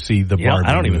with you to see the Barbie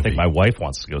I don't even movie? think my wife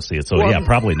wants to go see it. So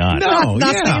probably not. No,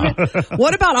 not it.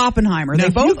 What about Oppenheimer? Now,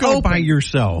 they both you go open. by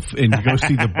yourself and go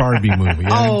see the Barbie movie.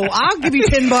 Oh, I'll give you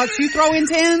 $10. You throw in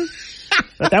 10?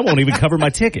 That won't even cover my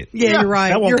ticket. Yeah, you're right.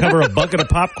 That won't cover a bucket of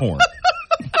popcorn.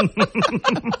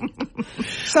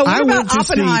 So what about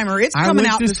Oppenheimer? It's coming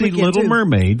out this weekend, I went to see Little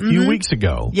Mermaid a few weeks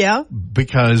ago. Yeah.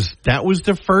 Because that was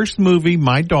the first movie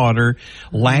my daughter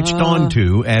latched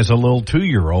onto as a little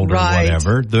 2-year-old or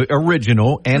whatever, the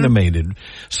original animated.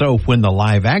 So when the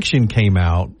live action came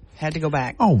out, had to go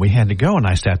back. Oh, we had to go, and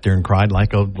I sat there and cried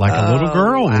like a little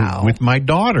girl with my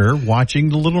daughter watching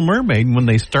The Little Mermaid. And when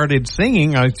they started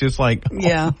singing, I was just like,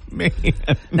 oh, man.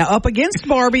 Now, up against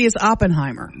Barbie is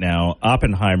Oppenheimer. Now,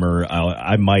 Oppenheimer,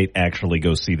 I might actually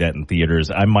go see that in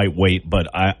theaters. I might wait, but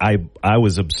I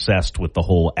was obsessed with the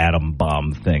whole atom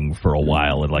bomb thing for a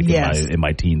while, in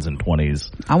my teens and 20s.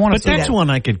 I want to see that. But that's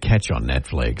one I could catch on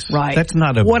Netflix. Right. That's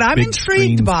not a what big I'm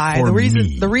intrigued by,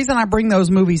 the reason I bring those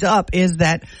movies up is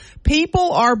that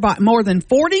people more than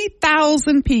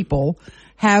 40,000 people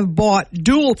have bought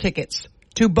dual tickets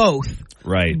to both.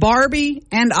 Right. Barbie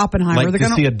and Oppenheimer. They're going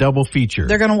to see a double feature.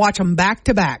 They're going to watch them back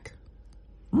to back.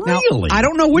 Really? Now, I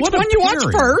don't know which one you watch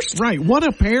first. Right. What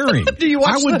a pairing. Do you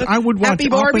watch I would watch Happy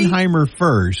Barbie? Oppenheimer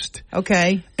first.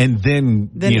 Okay. And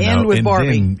then end with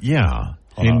Barbie.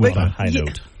 End with a high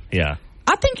note. Yeah.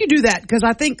 I think you do that because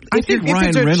I think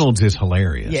Ryan Reynolds is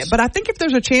hilarious. Yeah, but I think if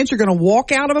there's a chance you're going to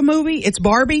walk out of a movie, it's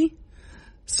Barbie.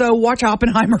 So watch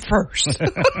Oppenheimer first.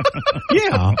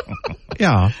 Yeah.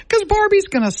 Because Barbie's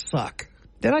going to suck.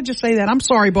 Did I just say that? I'm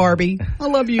sorry, Barbie. I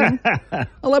love you. I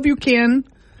love you, Ken.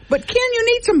 But Ken, you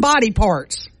need some body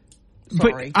parts.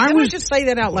 Sorry. Did I just say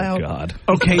that out loud? Oh, God.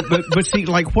 Okay, but see,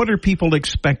 what are people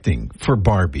expecting for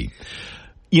Barbie?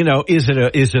 Is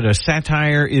it a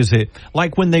satire? Is it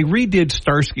like when they redid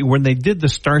when they did the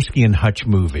Starsky and Hutch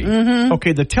movie? Mm-hmm.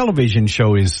 Okay, the television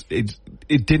show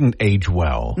it didn't age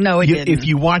well. No, it didn't. If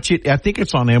you watch it, I think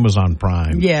it's on Amazon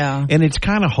Prime. Yeah. And it's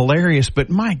kind of hilarious, but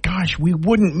my gosh, we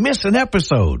wouldn't miss an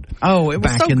episode. Oh, it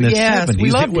was back in the 70s.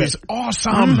 We loved it was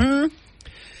awesome. Mm-hmm.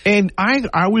 And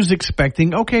I was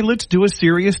expecting, okay, let's do a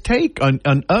serious take, an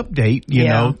update, you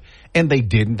know. And they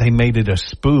didn't. They made it a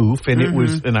spoof, and it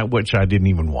was, which I didn't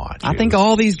even watch. I think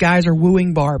all these guys are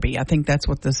wooing Barbie. I think that's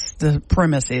what the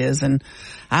premise is, and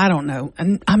I don't know.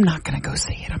 And I'm not going to go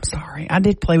see it. I'm sorry. I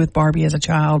did play with Barbie as a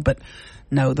child, but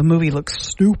no, the movie looks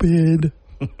stupid.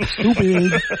 Too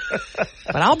big.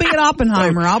 But I'll be at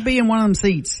Oppenheimer. I'll be in one of them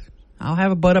seats. I'll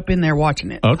have a butt up in there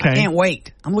watching it. Okay. I can't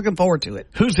wait. I'm looking forward to it.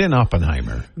 Who's in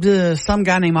Oppenheimer? Some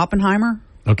guy named Oppenheimer.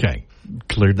 Okay.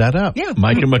 Cleared that up. Yeah.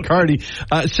 Mike and McCarty.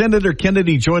 Senator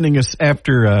Kennedy joining us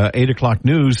after 8 o'clock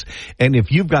news. And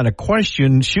if you've got a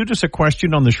question, shoot us a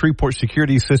question on the Shreveport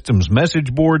Security Systems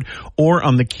message board or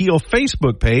on the KEEL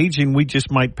Facebook page, and we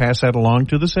just might pass that along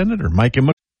to the senator. Mike and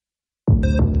McCarty.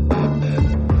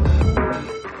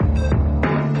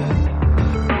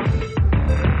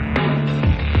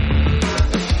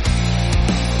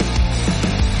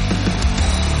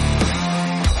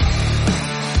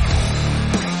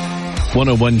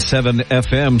 101.7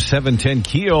 FM, 710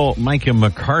 KEEL, Mike and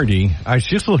McCarty. I was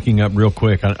just looking up real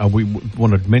quick. We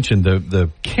want to mention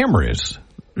the cameras,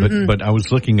 but I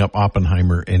was looking up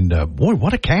Oppenheimer, and boy,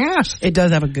 what a cast. It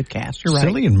does have a good cast. You're right.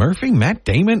 Cillian Murphy, Matt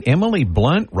Damon, Emily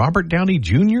Blunt, Robert Downey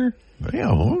Jr.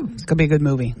 Yeah, it's going to be a good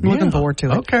movie. I'm looking forward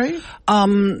to it. Okay.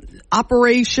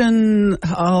 Operation,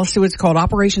 let's see what it's called.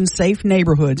 Operation Safe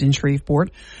Neighborhoods in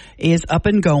Shreveport is up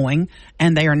and going,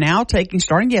 and they are now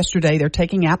starting yesterday, they're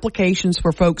taking applications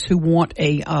for folks who want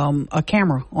a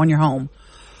camera on your home.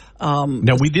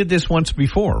 Now, we did this once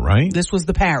before, right? This was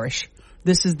the parish.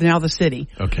 This is now the city.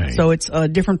 Okay. So it's a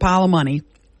different pile of money,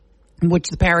 which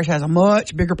the parish has a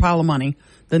much bigger pile of money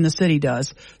than the city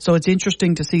does. So it's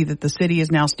interesting to see that the city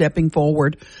is now stepping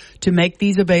forward to make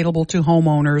these available to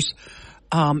homeowners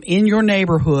in your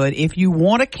neighborhood. If you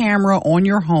want a camera on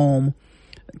your home,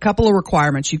 a couple of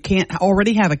requirements. You can't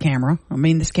already have a camera. I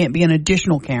mean, this can't be an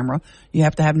additional camera. You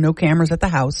have to have no cameras at the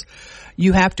house.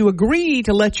 You have to agree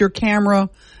to let your camera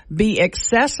be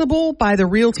accessible by the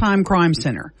Real-Time Crime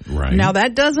Center. Right. Now,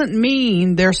 that doesn't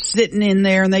mean they're sitting in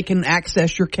there and they can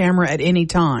access your camera at any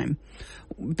time.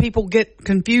 People get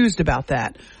confused about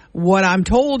that. What I'm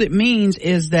told it means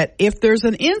is that if there's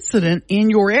an incident in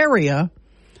your area,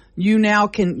 you now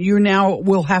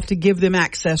will have to give them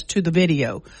access to the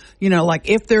video. You know, like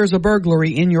if there's a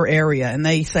burglary in your area and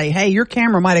they say, hey, your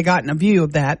camera might have gotten a view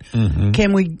of that. Mm-hmm.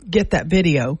 Can we get that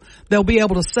video? They'll be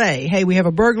able to say, hey, we have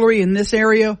a burglary in this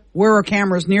area. Where are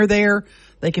cameras near there?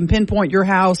 They can pinpoint your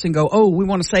house and go, oh, we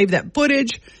want to save that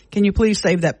footage. Can you please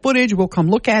save that footage? We'll come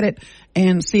look at it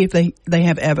and see if they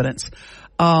have evidence.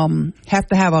 Have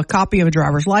to have a copy of a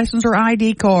driver's license or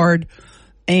ID card.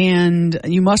 And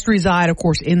you must reside, of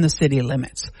course, in the city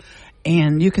limits.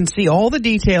 And you can see all the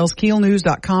details,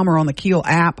 KEELnews.com or on the KEEL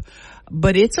app.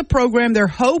 But it's a program they're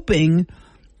hoping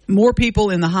more people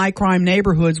in the high crime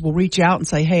neighborhoods will reach out and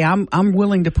say, hey, I'm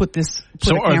willing to put a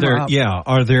camera up.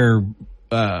 Are there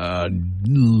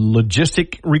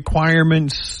logistic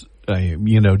requirements,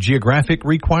 geographic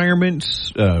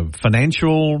requirements,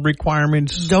 financial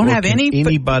requirements? Don't have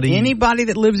anybody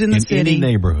that lives in the city, any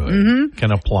neighborhood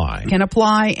can apply.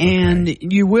 And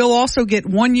you will also get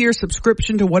 1 year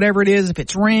subscription to whatever it is, if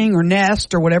it's Ring or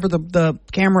Nest or whatever the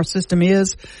camera system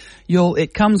is.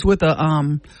 It comes with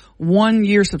a 1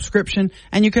 year subscription,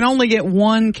 and you can only get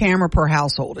one camera per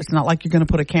household. It's not like you're going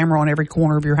to put a camera on every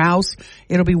corner of your house.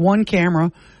 It'll be one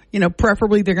camera.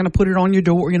 Preferably they're going to put it on your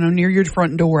door, near your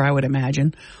front door, I would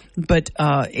imagine. But,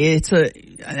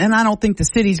 and I don't think the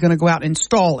city's going to go out and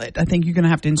install it. I think you're going to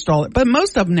have to install it. But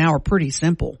most of them now are pretty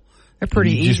simple. They're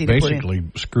pretty easy to put in. Just basically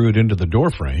screw it into the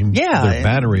door frame. Yeah. They're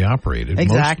battery operated.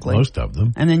 Exactly. Most of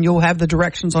them. And then you'll have the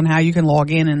directions on how you can log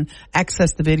in and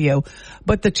access the video.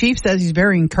 But the chief says he's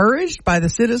very encouraged by the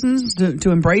citizens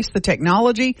to embrace the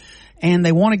technology, and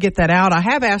they want to get that out. I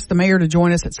have asked the mayor to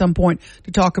join us at some point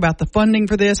to talk about the funding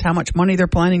for this, how much money they're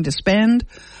planning to spend.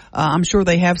 I'm sure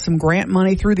they have some grant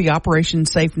money through the Operation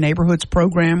Safe Neighborhoods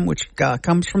program, which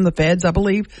comes from the feds, I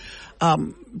believe,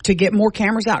 to get more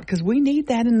cameras out, because we need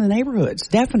that in the neighborhoods,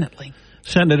 definitely.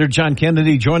 Senator John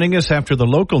Kennedy joining us after the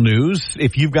local news.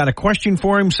 If you've got a question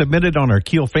for him, submit it on our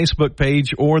KEEL Facebook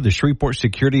page or the Shreveport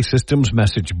Security Systems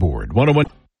message board. 101.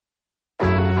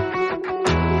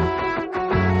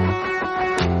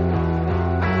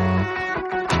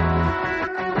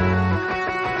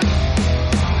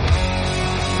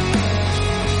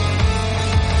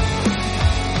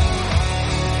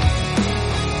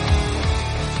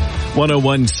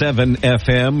 .101.7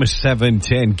 FM,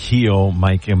 710 KEEL,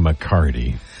 Mike and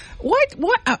McCarty. What?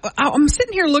 I'm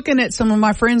sitting here looking at some of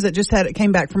my friends that just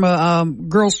came back from a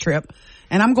girls trip,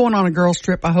 and I'm going on a girls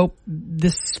trip, I hope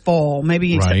this fall,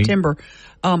 maybe in September,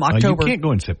 October. You can't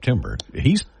go in September.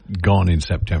 He's gone in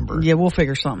September. Yeah, we'll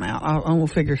figure something out.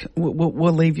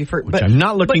 We'll leave you for, but I'm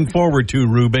not looking forward to,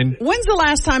 Ruben. When's the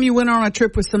last time you went on a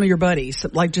trip with some of your buddies,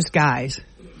 like just guys?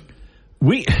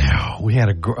 We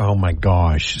had oh my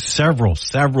gosh,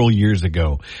 several years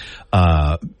ago,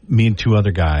 me and two other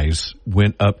guys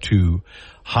went up to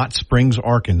Hot Springs,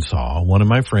 Arkansas. One of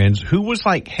my friends who was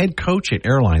like head coach at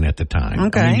Airline at the time.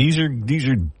 Okay. I mean, these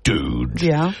are dudes.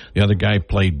 Yeah. The other guy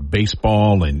played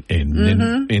baseball and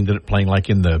then ended up playing like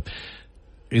in the,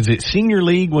 is it senior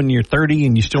league when you're 30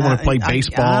 and you still want to play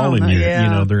baseball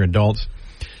and they're adults.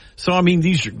 So, I mean,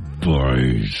 these are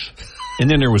boys. And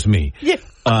then there was me. Yeah.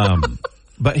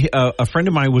 But a friend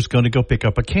of mine was going to go pick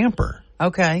up a camper.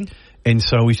 Okay. And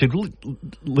so we said,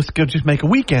 let's go just make a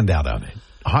weekend out of it.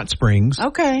 Hot Springs.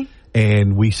 Okay.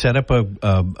 And we set up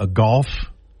a golf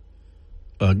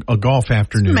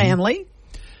afternoon. It's manly.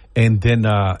 And then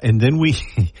we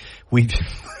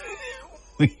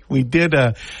did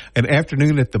an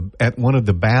afternoon at one of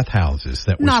the bathhouses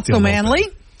that was not still so manly.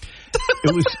 Open.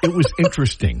 It was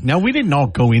interesting. Now we didn't all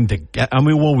go in together. I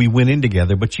mean, well, we went in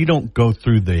together, but you don't go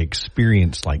through the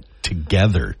experience like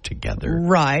together.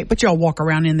 Right, but y'all walk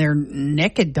around in there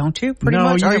naked, don't you? Pretty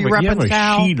much. You have a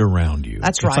sheet around you.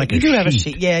 That's right. Like you do have a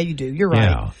sheet. Yeah, you do. You're right.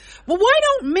 Yeah. Well, why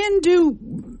don't men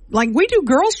do, like we do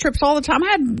girls trips all the time?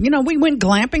 We went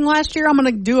glamping last year. I'm going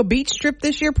to do a beach trip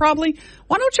this year probably.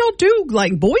 Why don't y'all do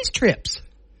like boys trips?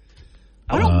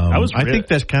 I think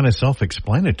that's kind of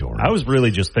self-explanatory. I was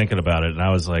really just thinking about it, and I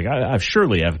was like,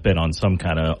 I've been on some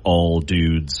kind of all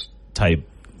dudes type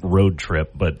road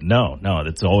trip, but no,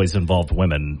 it's always involved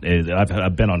women.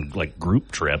 I've been on like group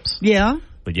trips. Yeah.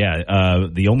 But yeah,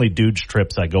 the only dudes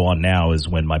trips I go on now is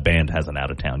when my band has an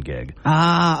out-of-town gig.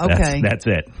 Ah, okay. That's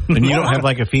it. And you don't have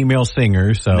like a female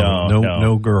singer, so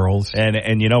no girls.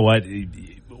 And you know what?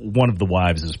 One of the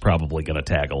wives is probably going to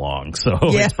tag along, so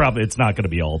it's not going to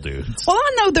be all dudes. Well,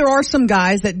 I know there are some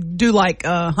guys that do like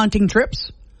hunting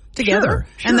trips together,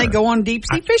 sure. and they go on deep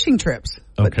sea fishing trips.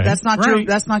 But that's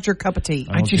not your cup of tea.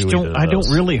 I don't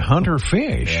really hunt or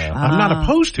fish. Yeah. I'm not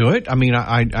opposed to it. I mean,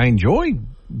 I enjoy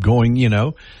going.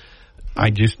 I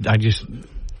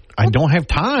don't have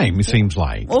time. It seems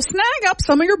like. Well, snag up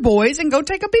some of your boys and go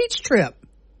take a beach trip.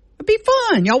 It'd be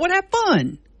fun. Y'all would have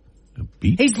fun.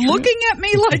 He's looking at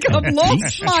me like I've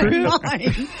lost my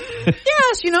mind.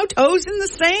 Yes, toes in the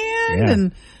sand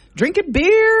and drinking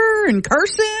beer and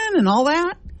cursing and all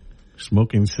that.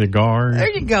 Smoking cigars. There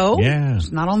you go. Yeah.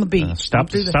 It's not on the beach. Stop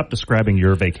describing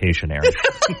your vacation, Aaron.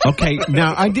 Okay,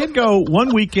 now I did go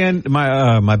one weekend.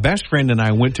 My best friend and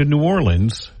I went to New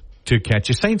Orleans to catch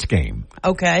a Saints game.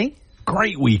 Okay.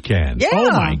 Great weekend. Yeah.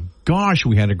 Oh my gosh,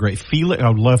 we had a great Felix.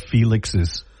 I love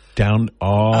Felix's down.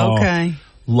 Oh. Okay.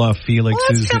 Love Felix's.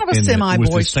 Well, that's kind of a semi-boys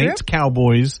It was the Saints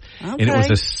Cowboys, and it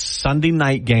was a Sunday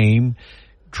night game.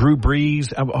 Drew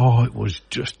Brees. Oh, it was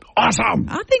just awesome.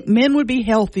 I think men would be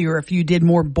healthier if you did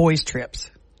more boys trips.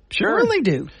 Sure. I really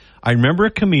do. I remember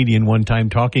a comedian one time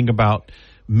talking about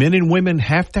men and women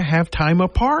have to have time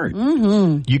apart.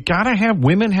 Mm-hmm. You gotta have,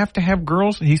 women have to have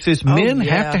girls. He says men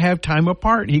have to have time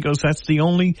apart. He goes, that's the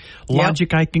only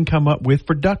logic I can come up with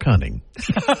for duck hunting.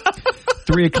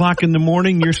 3:00 in the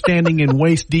morning, you're standing in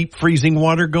waist deep freezing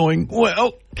water going,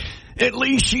 well, at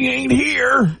least she ain't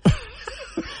here.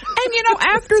 And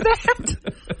after that,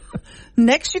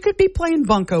 next you could be playing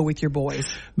bunco with your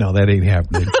boys. No, that ain't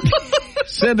happening.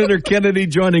 Senator Kennedy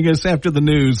joining us after the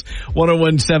news.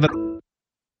 101.7.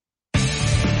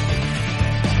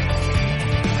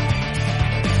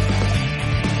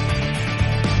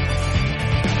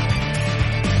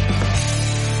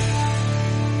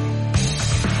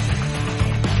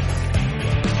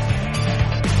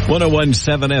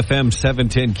 101.7 FM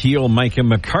 710 KEEL, Mike and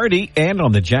McCarty, and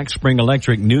on the Jack Spring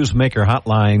Electric Newsmaker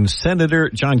Hotline, Senator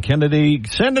John Kennedy.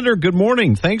 Senator, good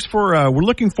morning. Thanks for, we're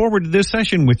looking forward to this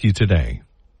session with you today.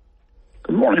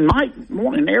 Good morning, Mike.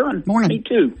 Morning, Aaron. Morning. Me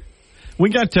too.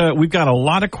 We've got a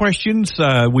lot of questions.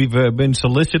 We've been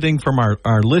soliciting from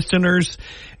our listeners,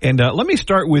 and let me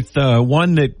start with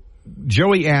one that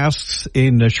Joey asks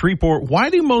in Shreveport, why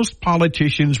do most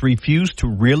politicians refuse to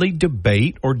really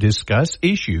debate or discuss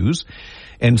issues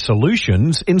and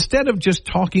solutions instead of just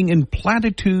talking in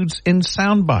platitudes and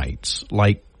sound bites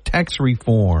like tax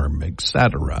reform,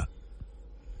 etc.?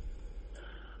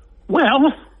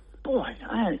 Well, boy,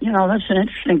 that's an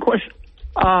interesting question.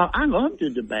 I love to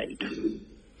debate.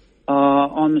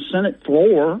 On the Senate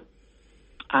floor,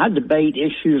 I debate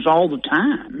issues all the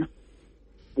time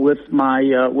with my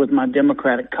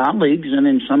Democratic colleagues, and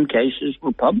in some cases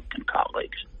Republican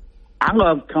colleagues. I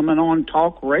love coming on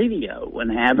talk radio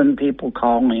and having people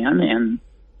call in and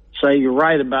say, you're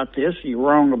right about this, you're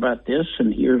wrong about this,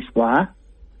 and here's why.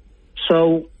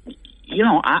 So,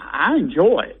 I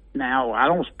enjoy it. Now, I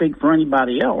don't speak for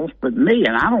anybody else but me,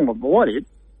 and I don't avoid it.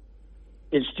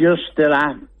 It's just that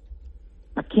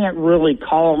I can't really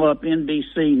call up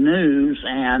NBC News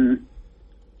and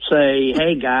say,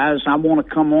 hey, guys, I want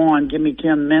to come on. Give me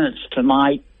 10 minutes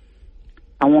tonight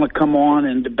I want to come on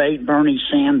and debate Bernie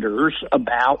Sanders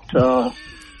about the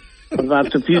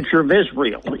future of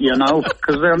Israel,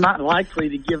 because they're not likely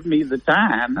to give me the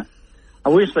time. I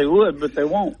wish they would, but they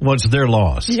won't. What's their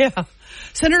loss? Yeah.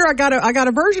 Senator, I got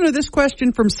a version of this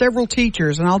question from several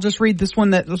teachers, and I'll just read this one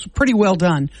that was pretty well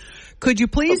done. Could you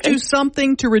please do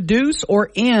something to reduce or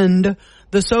end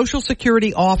the Social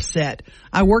Security offset?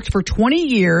 I worked for 20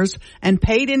 years and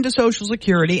paid into Social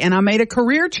Security, and I made a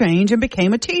career change and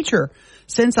became a teacher.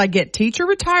 Since I get teacher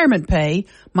retirement pay,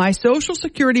 my Social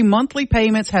Security monthly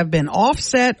payments have been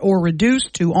offset or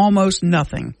reduced to almost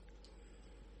nothing.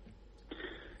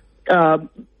 I'm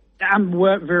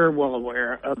very well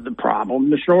aware of the problem.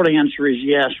 The short answer is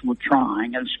yes, we're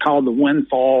trying. It's called the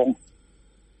windfall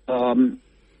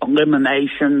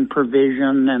elimination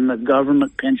provision and the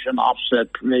government pension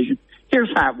offset provision.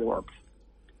 Here's how it works.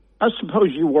 I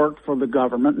suppose you work for the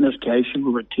government. In this case, you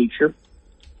were a teacher.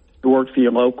 You worked for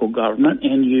your local government,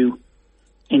 and you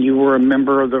were a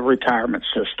member of the retirement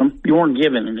system. You weren't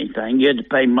given anything. You had to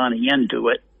pay money into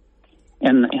it,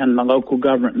 and the local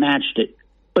government matched it.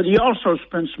 But you also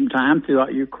spent some time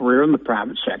throughout your career in the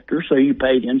private sector, so you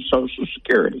paid in Social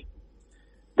Security.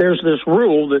 There's this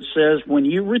rule that says when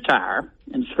you retire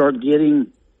and start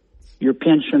getting your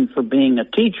pension for being a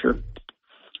teacher,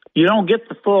 you don't get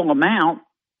the full amount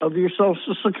of your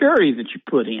Social Security that you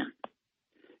put in.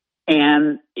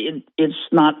 And it's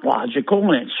not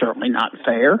logical, and it's certainly not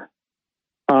fair.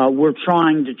 We're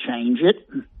trying to change it.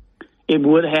 It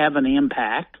would have an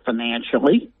impact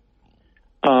financially.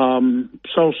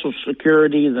 Social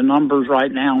Security, the numbers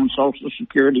right now on Social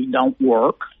Security don't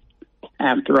work.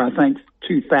 After, I think,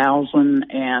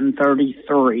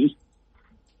 2033,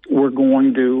 we're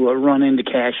going to run into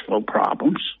cash flow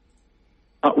problems.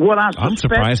 I'm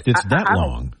surprised it's that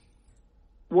long.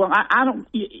 Well, I don't.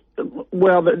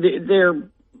 Well,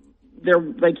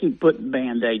 they keep putting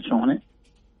Band-Aids on it.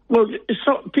 Look,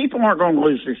 so people aren't going to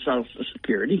lose their Social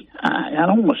Security. I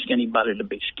don't want anybody to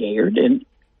be scared, and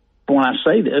when I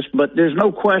say this, but there's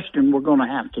no question we're going to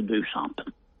have to do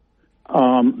something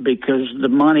because the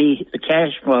money, the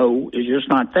cash flow, is just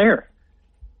not there.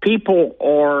 People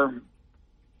are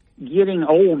getting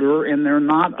older, and there are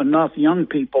not enough young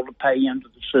people to pay into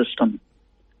the system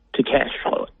to cash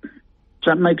flow it.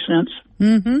 Does that make sense?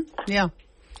 Mm-hmm. Yeah.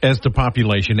 As the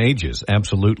population ages,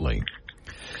 absolutely.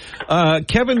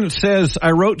 Kevin says,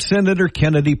 I wrote Senator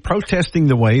Kennedy protesting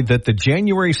the way that the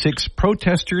January 6th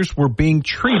protesters were being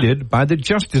treated by the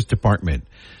Justice Department.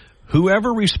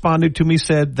 Whoever responded to me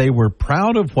said they were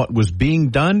proud of what was being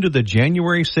done to the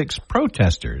January 6th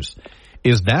protesters.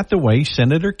 Is that the way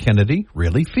Senator Kennedy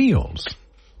really feels?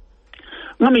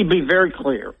 Let me be very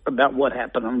clear about what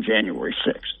happened on January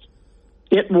 6th.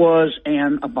 It was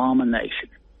an abomination.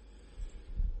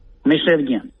 Let me say it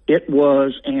again. It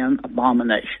was an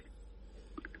abomination.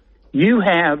 You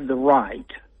have the right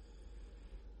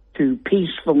to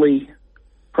peacefully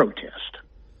protest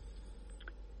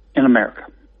in America.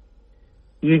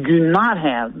 You do not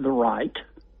have the right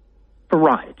to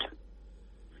riot.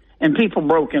 And people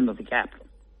broke into the Capitol.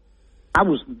 I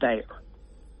was there.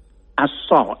 I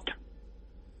saw it.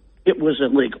 It was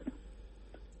illegal.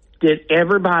 Did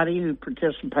everybody who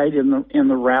participated in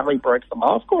the rally break the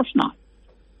law? Of course not.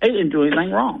 They didn't do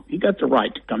anything wrong. You got the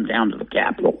right to come down to the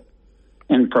Capitol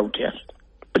and protest.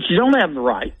 But you don't have the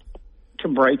right to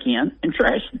break in and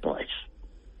trash the place.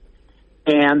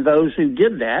 And those who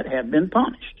did that have been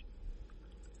punished.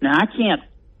 Now, I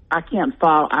can't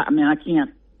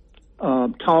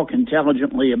talk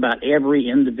intelligently about every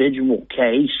individual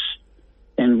case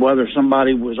and whether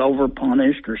somebody was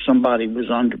overpunished or somebody was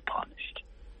underpunished.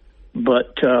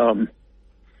 But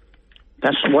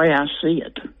that's the way I see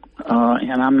it.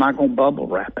 And I'm not going to bubble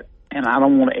wrap it. And I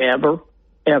don't want to ever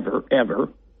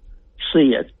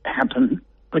see it happen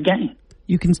again.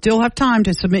 You can still have time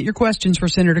to submit your questions for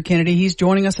Senator Kennedy. He's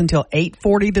joining us until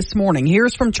 8:40 this morning.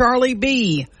 Here's from Charlie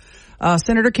B.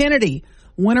 Senator Kennedy,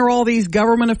 when are all these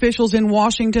government officials in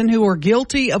Washington who are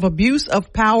guilty of abuse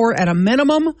of power at a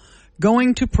minimum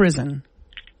going to prison?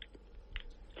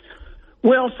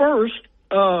 Well, first,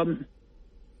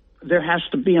 there has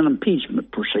to be an impeachment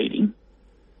proceeding.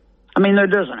 I mean, there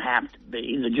doesn't have to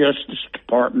be. The Justice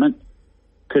Department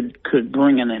could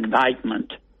bring an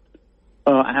indictment.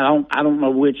 I don't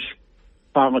know which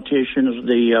politicians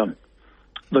the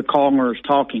caller is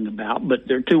talking about, but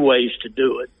there are two ways to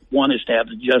do it. One is to have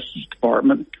the Justice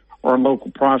Department or a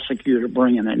local prosecutor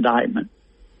bring an indictment.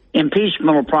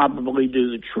 Impeachment will probably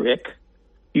do the trick.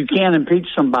 You can't impeach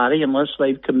somebody unless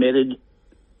they've committed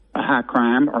a high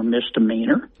crime or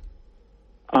misdemeanor.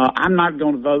 I'm not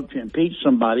going to vote to impeach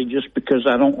somebody just because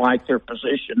I don't like their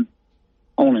position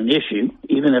on an issue,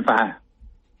 even if I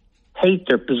hate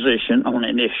their position on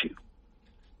an issue.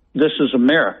 This is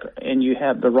America, and you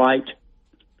have the right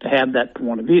to have that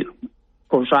point of view. Of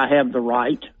course, I have the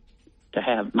right to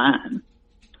have mine.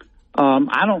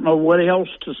 I don't know what else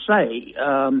to say.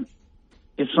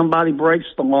 If somebody breaks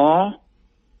the law,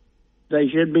 they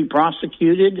should be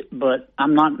prosecuted, but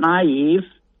I'm not naive.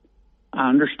 I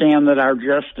understand that our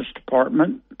Justice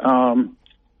Department, not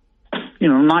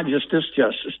just this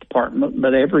Justice Department,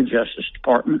 but every Justice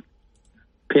Department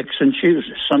picks and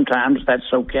chooses. Sometimes that's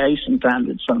okay, sometimes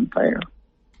it's unfair.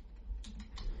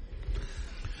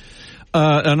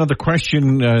 Another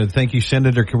question. Thank you,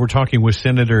 Senator. We're talking with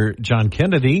Senator John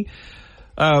Kennedy.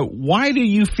 Why do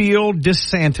you feel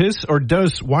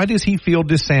DeSantis, why does he feel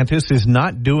DeSantis is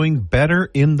not doing better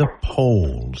in the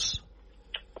polls?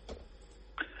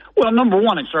 Well, number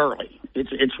one, it's early.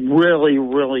 It's really,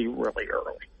 really, really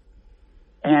early.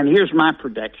 And here's my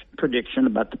prediction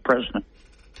about the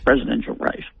presidential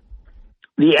race.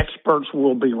 The experts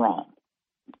will be wrong.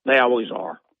 They always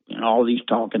are. All these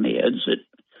talking heads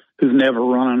who've never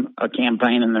run a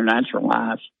campaign in their natural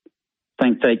lives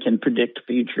think they can predict the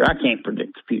future. I can't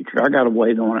predict the future. I got to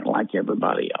wait on it like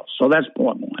everybody else. So that's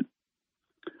point one.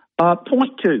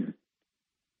 Point two.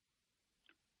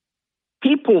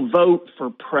 People vote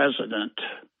for president,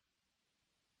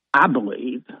 I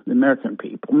believe, the American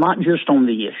people, not just on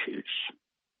the issues,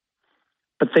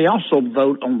 but they also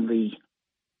vote on the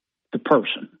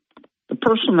person. The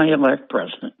person they elect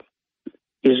president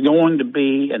is going to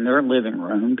be in their living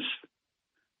rooms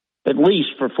at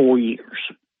least for 4 years.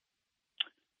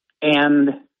 And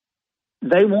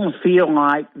they want to feel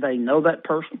like they know that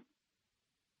person.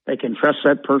 They can trust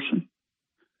that person.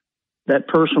 That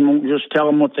person won't just tell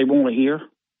them what they want to hear.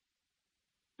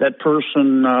 That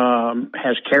person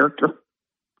has character.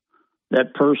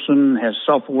 That person has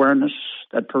self-awareness.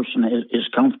 That person is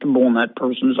comfortable in that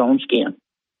person's own skin.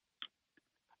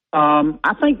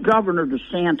 I think Governor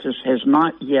DeSantis has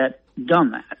not yet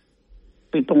done that.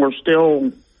 People are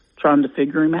still trying to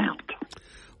figure him out.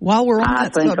 While we're on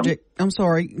that subject, I'm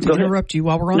sorry to interrupt you.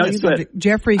 While we're on that subject,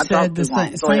 Jeffrey said the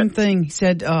same thing. He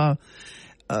said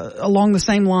along the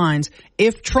same lines.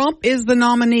 If Trump is the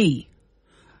nominee,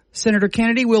 Senator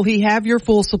Kennedy, will he have your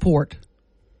full support?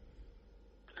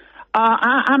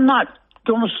 I'm not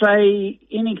going to say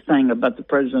anything about the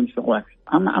presidential election.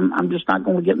 I'm just not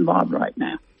going to get involved right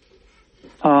now.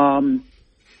 I'm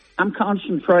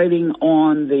concentrating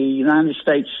on the United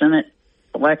States Senate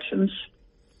elections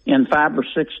in 5 or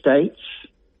 6 states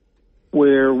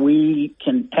where we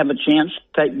can have a chance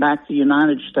to take back the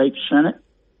United States Senate.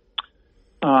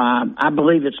 I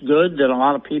believe it's good that a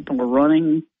lot of people are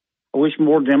running. I wish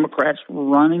more Democrats were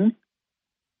running.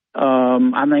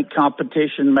 I think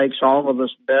competition makes all of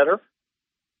us better.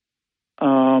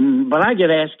 But I get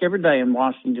asked every day in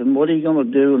Washington, what are you going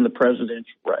to do in the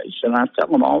presidential race? And I tell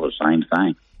them all the same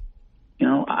thing.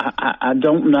 I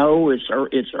don't know.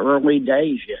 It's early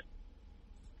days yet.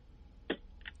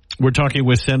 We're talking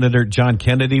with Senator John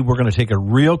Kennedy. We're going to take a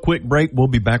real quick break. We'll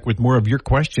be back with more of your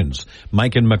questions.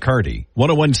 Mike and McCarty,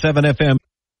 101.7 FM.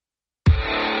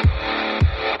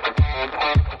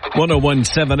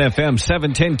 101.7 FM,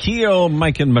 710 KEEL,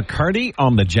 Mike and McCarty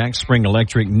on the Jack Spring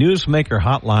Electric Newsmaker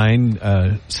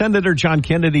Hotline. Senator John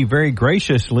Kennedy very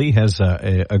graciously has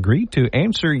agreed to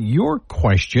answer your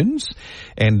questions,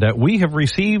 and we have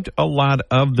received a lot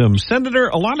of them. Senator,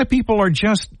 a lot of people are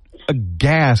just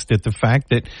aghast at the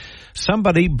fact that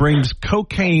somebody brings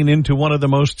cocaine into one of the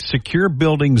most secure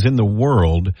buildings in the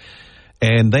world.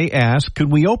 And they asked,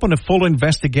 could we open a full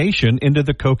investigation into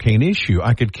the cocaine issue?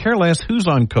 I could care less who's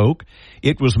on coke.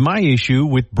 It was my issue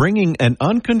with bringing an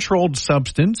uncontrolled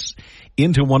substance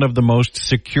into one of the most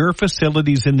secure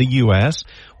facilities in the U.S.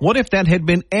 What if that had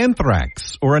been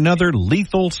anthrax or another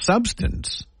lethal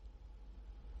substance?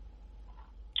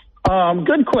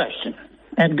 Good question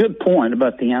and good point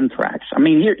about the anthrax. I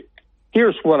mean,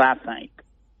 here's what I think.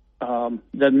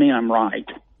 Doesn't mean I'm right.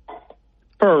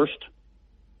 First,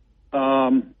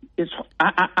 I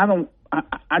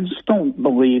just don't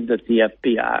believe that the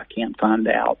FBI can't find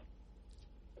out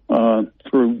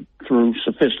through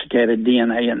sophisticated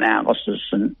DNA analysis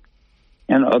and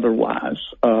otherwise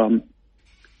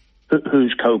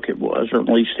whose coke it was, or at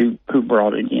least who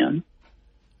brought it in.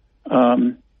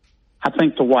 I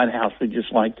think the White House would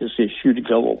just like this issue to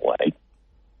go away.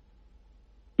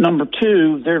 Number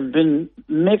two, there have been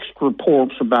mixed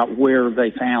reports about where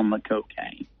they found the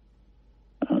cocaine.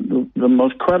 The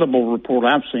most credible report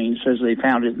I've seen says they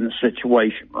found it in the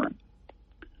Situation Room.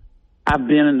 I've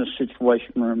been in the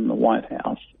Situation Room in the White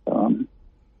House.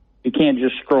 You can't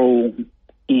just stroll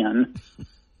in.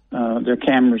 There are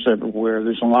cameras everywhere.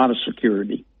 There's a lot of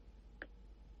security.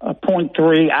 Point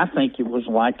three, I think it was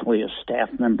likely a staff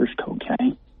member's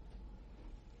cocaine.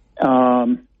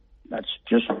 That's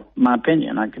just my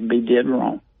opinion. I could be dead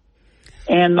wrong.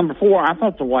 And number four, I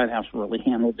thought the White House really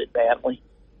handled it badly.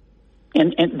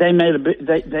 And they made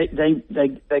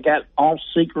they got all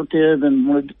secretive and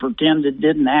wanted to pretend it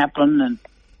didn't happen, and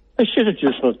they should have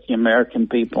just looked the American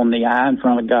people in the eye in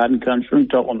front of God and country and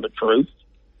told them the truth.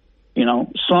 You know,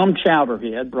 some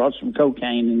chowderhead brought some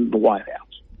cocaine into the White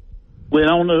House. We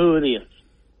don't know who it is.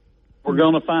 We're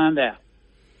going to find out.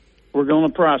 We're going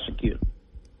to prosecute.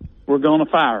 We're going to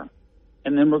fire him.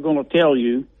 And then we're going to tell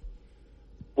you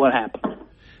what happened.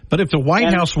 But if the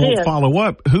White House won't follow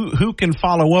up, who can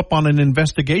follow up on an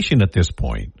investigation at this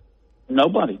point?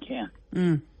 Nobody can.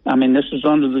 I mean, this is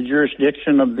under the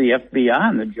jurisdiction of the FBI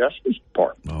and the Justice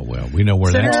Department. Oh, well, we know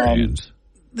where that stands.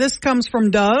 This comes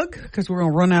from Doug, because we're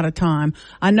going to run out of time.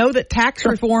 I know that tax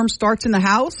reform starts in the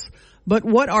House, but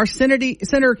what are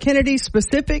Senator Kennedy's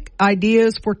specific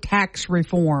ideas for tax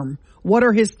reform? What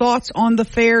are his thoughts on the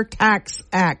Fair Tax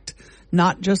Act?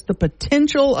 Not just the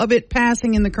potential of it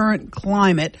passing in the current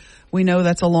climate. We know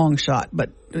that's a long shot, but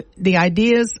the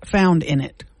ideas found in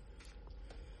it.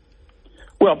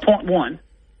 Well, point one,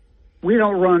 we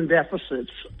don't run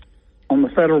deficits on the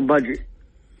federal budget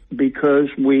because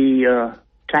we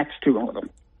tax too little.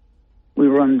 We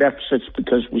run deficits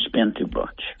because we spend too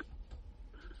much.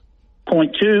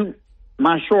 Point two,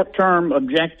 my short-term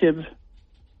objective,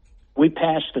 we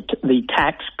passed the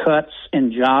Tax Cuts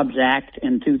and Jobs Act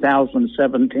in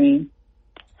 2017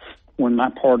 when my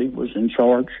party was in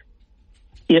charge.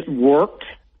 It worked.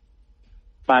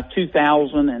 By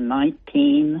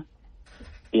 2019,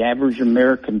 the average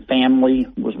American family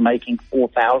was making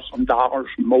 $4,000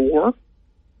 more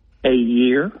a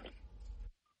year.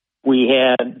 We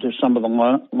had some of the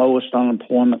lowest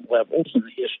unemployment levels in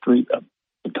the history of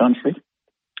the country.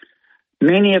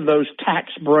 Many of those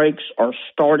tax breaks are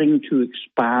starting to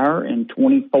expire in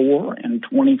 24 and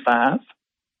 25.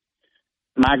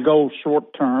 My goal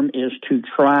short term is to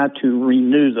try to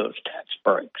renew those tax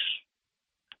breaks.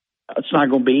 It's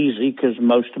not going to be easy because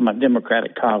most of my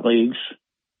Democratic colleagues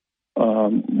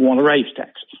want to raise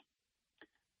taxes.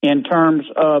 In terms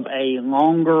of a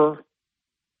longer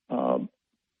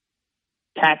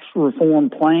tax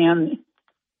reform plan,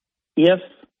 if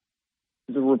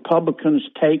the Republicans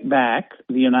take back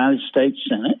the United States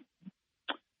Senate,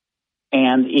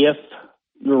 and if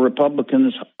the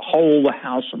Republicans hold the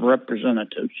House of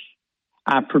Representatives,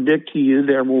 I predict to you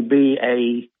there will be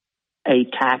a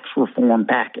tax reform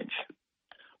package.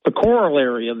 The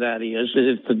corollary of that is that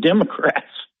if the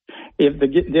Democrats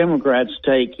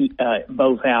take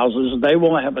both houses, they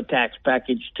will have a tax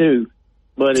package too.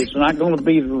 But it's not going to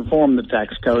be to reform the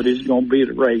tax code. It's going to be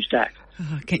to raise taxes.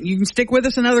 You can stick with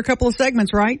us another couple of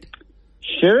segments, right?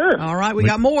 Sure. All right, we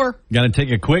got more. Got to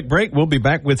take a quick break. We'll be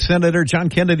back with Senator John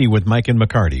Kennedy with Mike and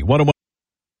McCarty.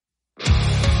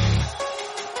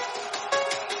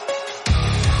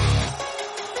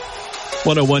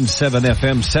 101.7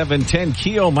 FM 710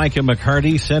 KEEL, Mike and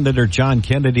McCarty. Senator John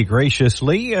Kennedy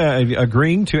graciously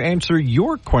agreeing to answer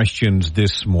your questions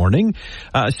this morning.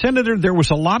 Senator, there was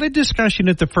a lot of discussion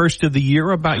at the first of the year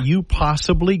about you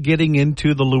possibly getting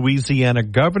into the Louisiana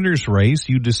governor's race.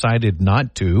 You decided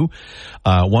not to.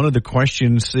 One of the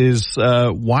questions is,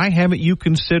 why haven't you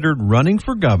considered running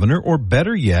for governor, or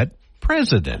better yet,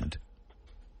 president?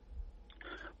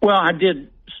 Well, I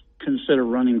did consider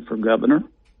running for governor.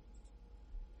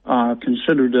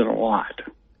 Considered it a lot.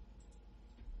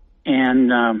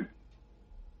 And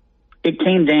it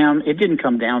didn't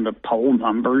come down to poll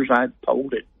numbers. I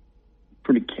polled it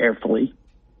pretty carefully.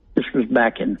 This was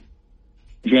back in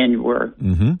January.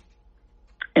 Mm-hmm.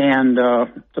 And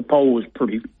the poll was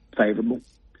pretty favorable.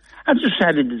 I just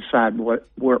had to decide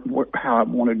how I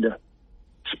wanted to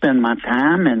spend my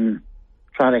time and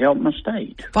try to help my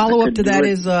state. Follow up to that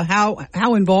is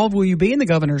how involved will you be in the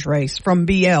governor's race from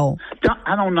BL?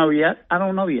 I don't know yet.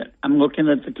 I'm looking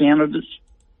at the candidates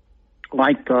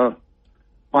like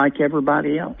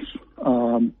everybody else.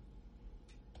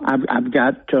 I've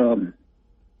got I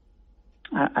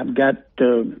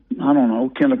don't know,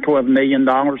 $10 or $12 million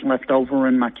left over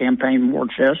in my campaign war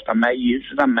chest. I may use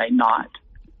it. I may not.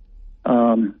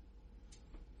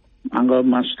 I love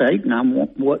my state, and I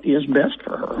want what is best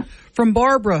for her. From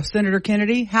Barbara, Senator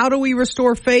Kennedy, how do we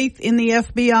restore faith in the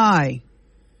FBI?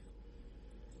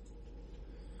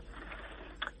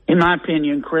 In my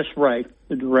opinion, Chris Wray,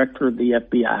 the director of the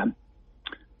FBI,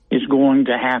 is going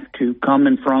to have to come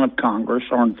in front of Congress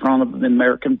or in front of the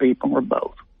American people or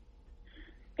both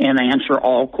and answer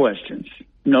all questions,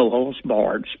 no holds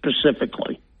barred,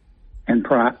 specifically and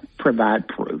provide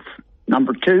proof.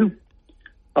 Number two,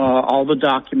 all the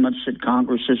documents that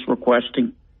Congress is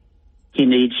requesting, he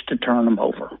needs to turn them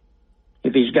over.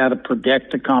 If he's got to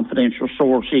protect a confidential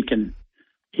source, he can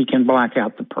black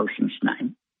out the person's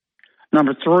name.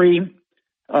 Number three,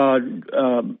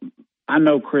 I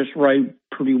know Chris Wray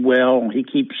pretty well. He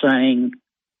keeps saying,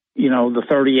 the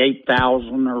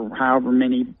 38,000 or however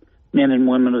many men and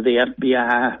women of the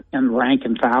FBI and rank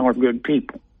and file are good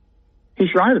people.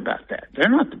 He's right about that. They're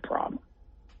not the problem.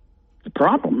 The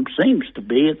problem seems to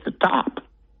be at the top.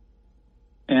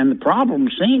 And the problem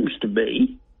seems to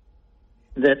be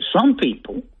that some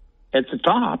people at the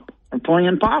top are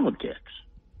playing politics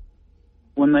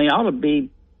when they ought to be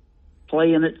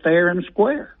playing it fair and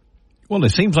square. Well,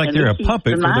 it seems like they're a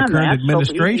puppet for the current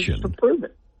administration. So to prove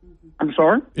it. I'm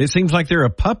sorry? It seems like they're a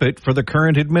puppet for the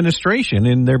current administration,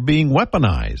 and they're being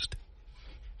weaponized.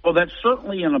 Well, that's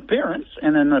certainly an appearance,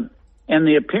 and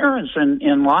the appearance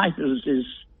in life is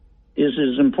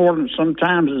as important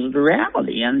sometimes as the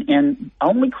reality. And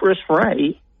only Chris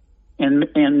Wray and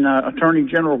Attorney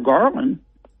General Garland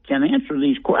can answer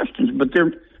these questions, but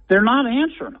they're not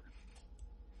answering them.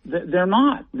 They're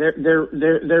not.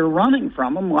 They're running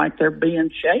from them like they're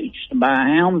being chased by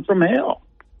a hound from hell.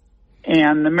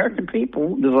 And the American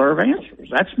people deserve answers.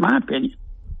 That's my opinion.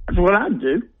 That's what I'd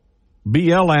do.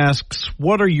 BL asks,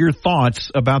 what are your thoughts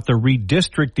about the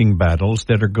redistricting battles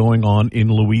that are going on in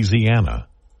Louisiana?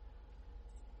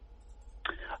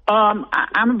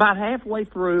 I'm about halfway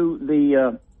through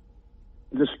the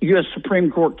U.S.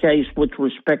 Supreme Court case with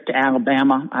respect to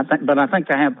Alabama. I think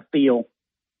I have a feel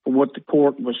for what the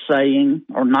court was saying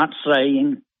or not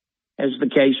saying, as the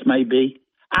case may be.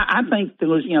 I think the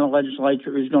Louisiana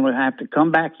legislature is going to have to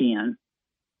come back in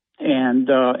and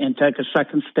take a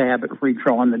second stab at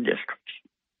redrawing the districts,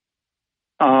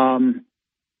 and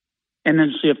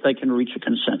then see if they can reach a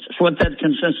consensus. What that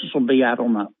consensus will be, I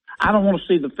don't know. I don't want to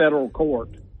see the federal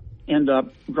court end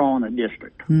up drawing a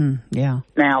district. Yeah.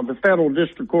 Now, the federal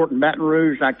district court in Baton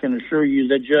Rouge, I can assure you,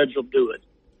 the judge will do it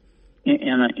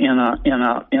in a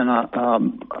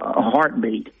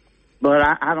heartbeat. But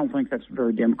I don't think that's a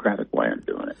very democratic way of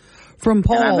doing it. From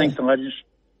Paul, and I think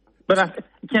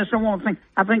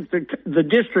I think the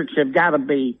districts have got to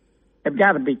be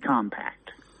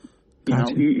compact.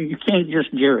 You can't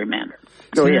just gerrymander.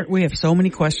 Go ahead. We have so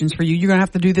many questions for you. You're going to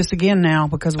have to do this again now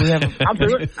because we have. I'll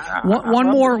do it.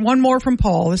 One more from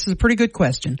Paul. This is a pretty good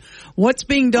question. What's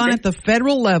being done at the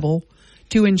federal level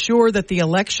to ensure that the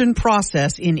election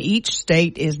process in each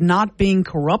state is not being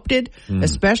corrupted,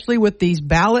 especially with these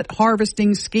ballot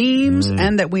harvesting schemes,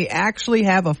 and that we actually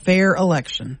have a fair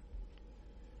election?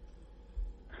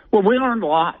 Well, we learned a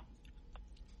lot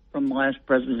from the last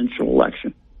presidential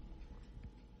election.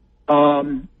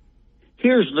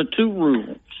 Here's the two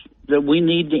rules that we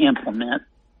need to implement.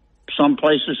 Some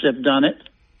places have done it,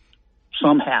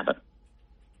 some haven't,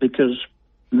 because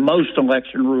most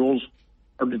election rules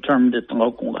are determined at the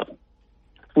local level.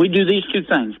 If we do these two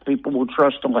things, people will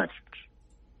trust elections.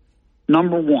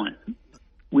 Number one,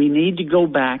 we need to go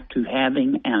back to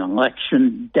having an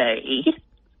election day,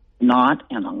 not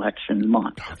an election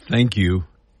month. Thank you.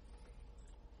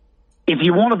 If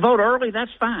you want to vote early,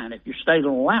 that's fine if your state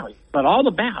will allow you. But all the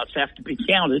ballots have to be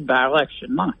counted by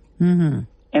election month. Mm-hmm.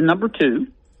 And number two,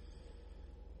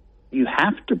 you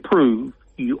have to prove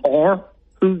you are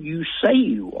who you say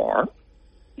you are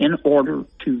in order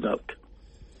to vote.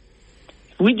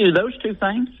 If we do those two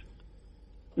things,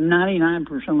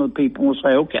 99% of the people will say,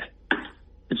 okay,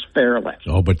 it's a fair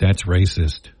election. Oh, but that's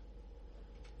racist.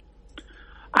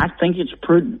 I think it's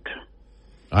prudent.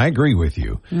 I agree with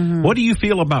you. Mm-hmm. What do you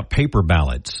feel about paper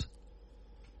ballots?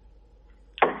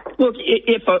 Look,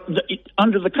 if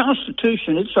under the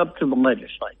Constitution, it's up to the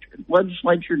legislature. The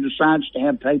legislature decides to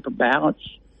have paper ballots,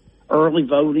 early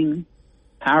voting,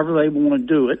 however they want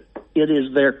to do it, it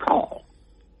is their call.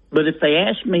 But if they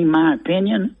ask me my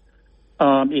opinion,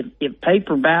 if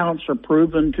paper ballots are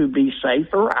proven to be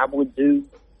safer, I would do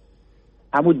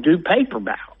paper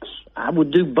ballots. I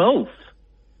would do both.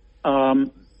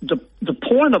 The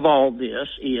point of all this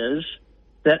is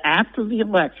that after the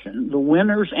election, the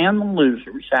winners and the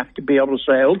losers have to be able to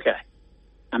say, okay,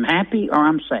 I'm happy or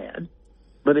I'm sad,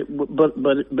 but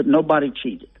nobody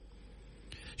cheated.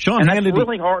 Sean and Hannity, that's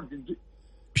really hard to do.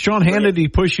 Sean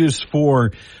Hannity pushes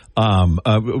for,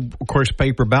 of course,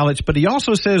 paper ballots, but he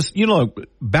also says,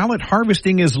 ballot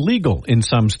harvesting is legal in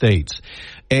some states.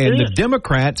 And the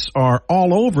Democrats are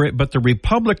all over it, but the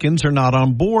Republicans are not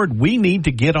on board. We need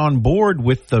to get on board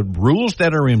with the rules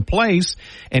that are in place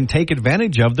and take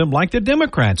advantage of them like the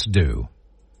Democrats do.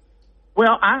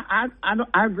 Well, I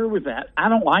agree with that. I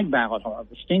don't like ballot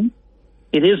harvesting.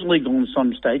 It is legal in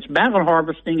some states. Ballot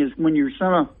harvesting is when you're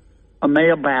sent a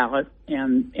mail ballot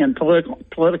and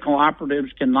political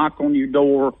operatives can knock on your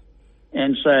door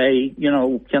and say,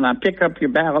 can I pick up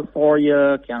your ballot for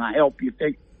you? Can I help you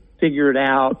figure it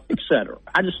out, et cetera.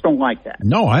 I just don't like that.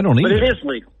 No, I don't either. But it is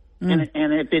legal. And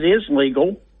if it is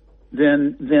legal,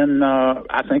 then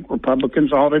I think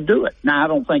Republicans ought to do it. Now, I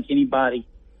don't think anybody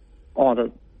ought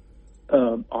to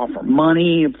offer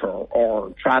money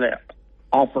or try to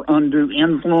offer undue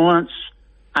influence.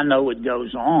 I know it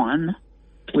goes on.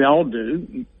 We all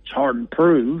do. It's hard to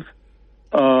prove.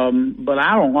 But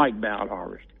I don't like ballot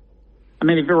harvesting. I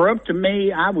mean, if it were up to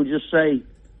me, I would just say,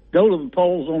 go to the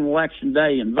polls on Election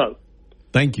Day and vote.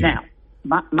 Thank you. Now,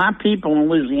 my people in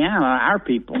Louisiana, our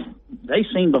people, they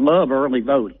seem to love early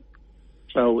voting.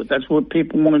 So if that's what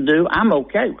people want to do, I'm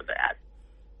okay with that.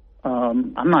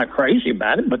 I'm not crazy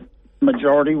about it, but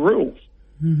majority rules.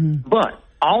 Mm-hmm. But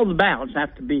all the ballots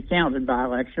have to be counted by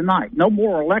election night. No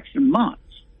more election months.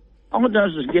 All it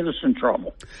does is get us in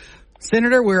trouble.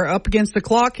 Senator, we're up against the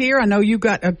clock here. I know you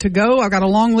got to go. I got a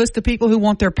long list of people who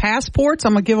want their passports.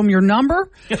 I'm gonna give them your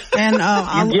number, and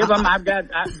I'll give them.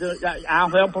 I'll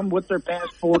help them with their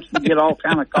passports and get all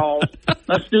kind of calls.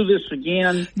 Let's do this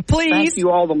again. Please. Thank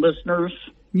you, all the listeners.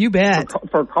 You bet.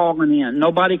 For calling in.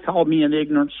 Nobody called me an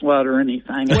ignorant slut or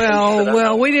anything.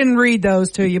 Well, we didn't read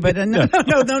those to you, but no,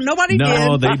 nobody did.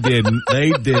 No, they didn't.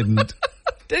 They didn't.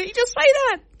 Did he just say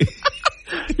that?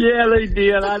 Yeah, they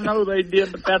did. I know they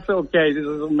did, but that's okay. This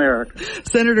is America.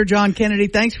 Senator John Kennedy,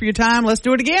 thanks for your time. Let's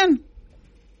do it again.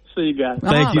 See you guys.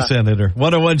 Thank you, Senator.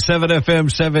 101.7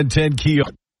 FM, 710 KEEL.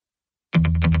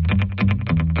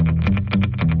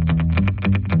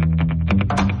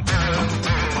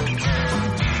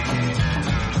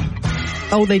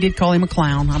 Oh, they did call him a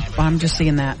clown. I'm just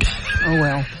seeing that. Oh,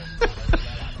 well.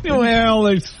 Well,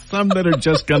 there's some that are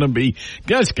just gonna be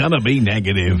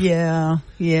negative. Yeah.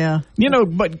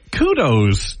 But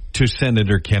kudos to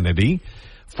Senator Kennedy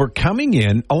for coming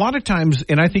in. A lot of times,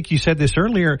 and I think you said this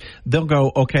earlier, they'll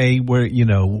go, okay, we're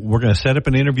going to set up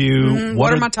an interview. Mm-hmm.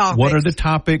 What are my topics? What are the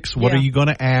topics? What are you going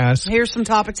to ask? Here's some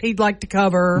topics he'd like to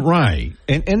cover. Right.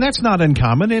 And that's not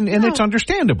uncommon, and it's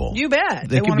understandable. You bet.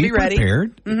 They want to be ready.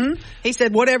 Prepared. Mm-hmm. He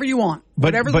said, whatever you want.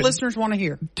 Whatever the listeners want to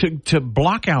hear. To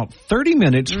block out 30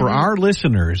 minutes for our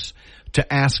listeners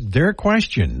to ask their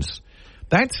questions,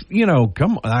 that's,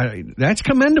 that's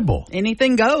commendable.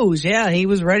 Anything goes. Yeah, he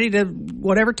was ready to,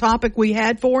 whatever topic we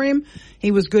had for him,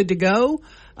 he was good to go.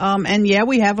 And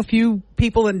we have a few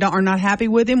people that are not happy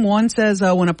with him. One says,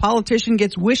 when a politician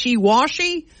gets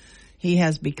wishy-washy, he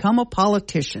has become a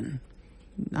politician.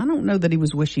 I don't know that he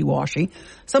was wishy-washy.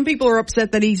 Some people are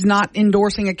upset that he's not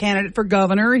endorsing a candidate for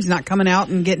governor. He's not coming out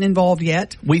and getting involved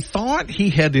yet. We thought he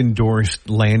had endorsed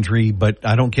Landry, but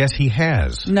I don't guess he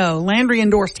has. No, Landry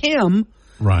endorsed him.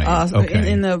 Right.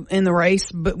 Okay. In the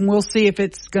race, but we'll see if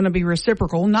it's going to be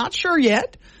reciprocal. Not sure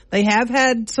yet. They have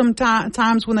had some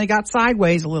times when they got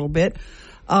sideways a little bit.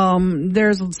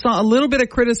 There's a little bit of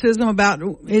criticism about,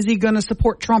 is he going to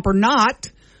support Trump or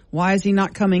not? Why is he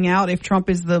not coming out if Trump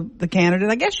is the candidate?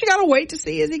 I guess you got to wait to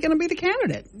see, is he going to be the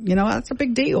candidate? That's a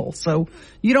big deal. So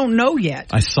you don't know yet.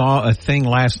 I saw a thing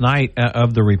last night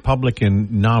of the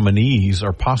Republican nominees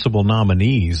or possible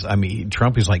nominees. I mean,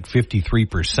 Trump is like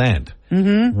 53%.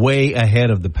 Mm-hmm. Way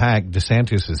ahead of the pack.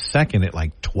 DeSantis is second at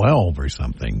like 12 or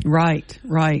something. Right.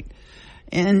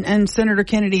 And Senator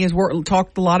Kennedy has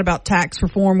talked a lot about tax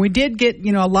reform. We did get,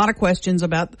 a lot of questions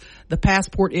about the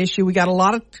passport issue. We got a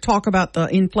lot of talk about the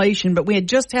inflation, but we had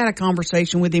just had a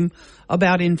conversation with him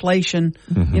about inflation,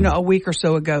 a week or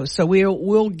so ago. So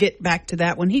we'll get back to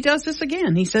that when he does this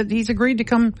again. He said he's agreed to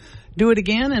come do it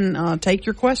again and take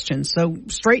your questions. So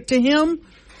straight to him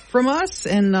from us,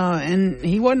 and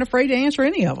he wasn't afraid to answer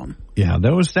any of them. Yeah,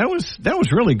 that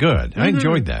was really good. I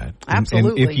enjoyed that.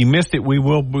 Absolutely. And if you missed it, we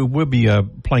will be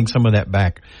playing some of that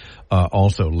back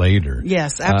also later.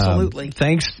 Yes, absolutely.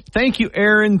 Thank you,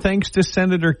 Aaron. Thanks to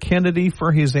Senator Kennedy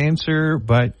for his answer,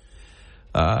 but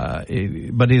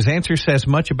his answer says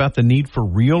much about the need for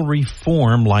real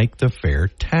reform, like the fair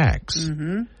tax.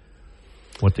 Mm-hmm.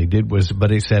 What they did but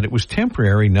they said it was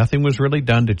temporary. Nothing was really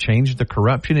done to change the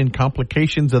corruption and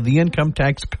complications of the income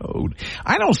tax code.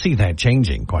 I don't see that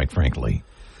changing, quite frankly,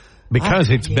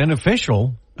 because it's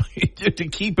beneficial to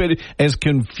keep it as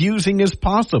confusing as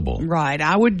possible. Right.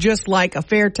 I would just like a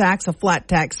fair tax, a flat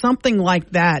tax, something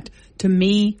like that, to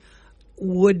me,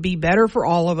 would be better for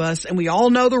all of us, and we all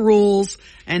know the rules,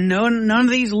 and none of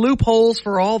these loopholes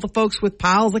for all the folks with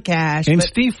piles of cash. And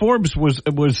Steve Forbes was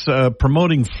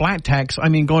promoting flat tax. I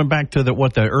mean, going back to the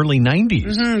early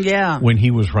 90s, yeah, when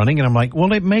he was running, and I'm like,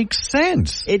 well, it makes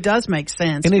sense. It does make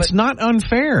sense, and it's not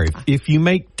unfair. If you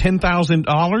make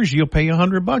 $10,000, you'll pay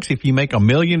 $100. If you make $1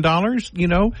 million,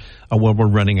 well, we're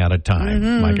running out of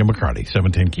time. Mike and McCarty,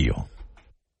 710 KEEL.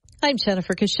 I'm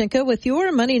Jennifer Kashinka with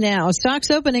your Money Now. Stocks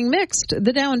opening mixed.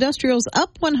 The Dow Industrial's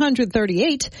up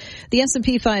 138. The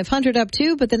S&P 500 up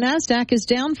 2, but the NASDAQ is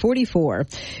down 44.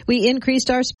 We increased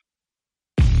our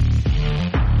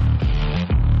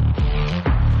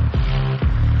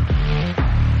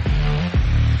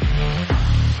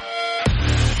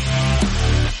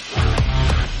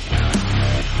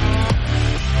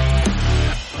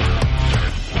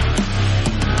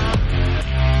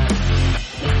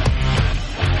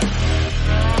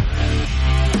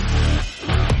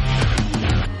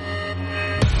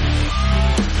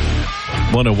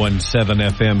 101.7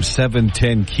 FM,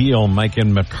 710 KEEL, Mike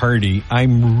and McCarty.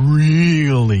 I'm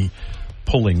really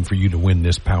pulling for you to win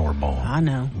this Powerball. I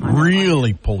know.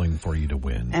 Really pulling for you to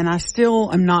win. And I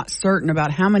still am not certain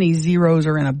about how many zeros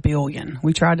are in a billion.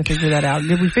 We tried to figure that out.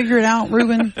 Did we figure it out,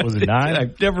 Reuben? Was it 9?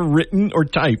 I've never written or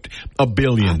typed a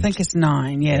billion. I think it's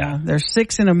 9, yeah. There's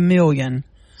 6 in a million.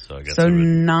 So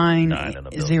 9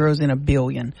 zeros in a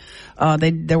billion.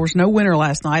 There was no winner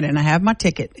last night, and I have my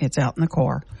ticket. It's out in the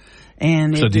car.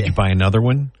 And so did you buy another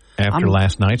one after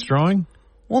last night's drawing?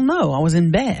 Well, no, I was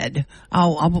in bed.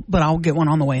 But I'll get one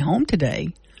on the way home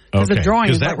today. Because the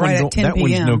drawing is right at 10 p.m. That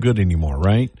one's no good anymore,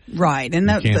 right? Right. And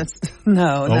that's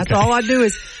all I do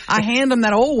is I hand them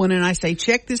that old one and I say,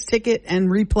 check this ticket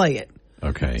and replay it.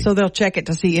 Okay. So they'll check it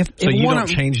to see if you don't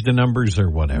change the numbers or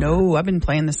whatever? No, I've been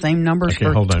playing the same numbers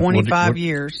for 25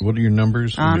 years. What are your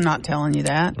numbers? I'm not telling you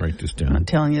that. Write this down. I'm not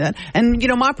telling you that. And,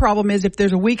 my problem is if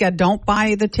there's a week I don't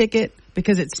buy the ticket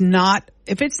because if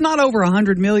it's not over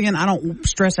 100 million, I don't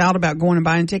stress out about going and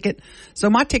buying a ticket. So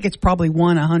my ticket's probably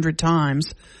won 100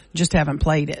 times. Just haven't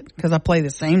played it because I play the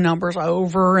same numbers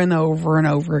over and over and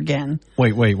over again.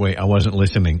 Wait. I wasn't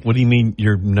listening. What do you mean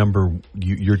your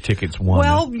ticket's won?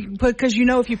 Well, because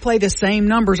if you play the same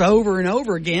numbers over and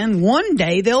over again, one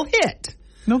day they'll hit.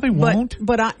 No, they won't.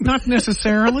 But not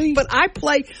necessarily. But I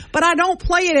don't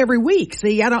play it every week.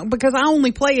 See, because I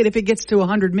only play it if it gets to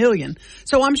 100 million.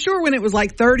 So I'm sure when it was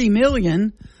like 30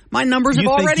 million, my numbers have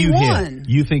already won.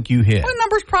 You think you hit? My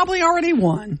numbers probably already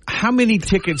won. How many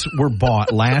tickets were bought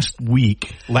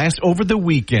over the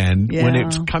weekend when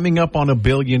it's coming up on $1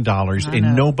 billion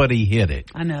and nobody hit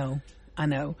it? I know.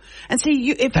 And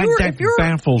see, that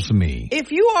baffles me.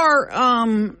 If you are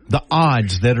the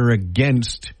odds that are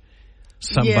against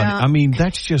somebody, I mean,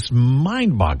 that's just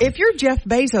mind-boggling. If you're Jeff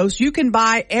Bezos, you can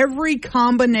buy every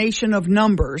combination of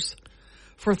numbers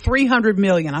for $300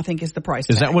 million, I think is the price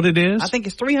tag. Is that what it is? I think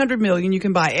it's $300 million. You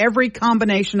can buy every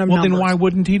combination of numbers. Well, then why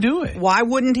wouldn't he do it? Why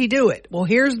wouldn't he do it? Well,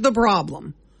 here's the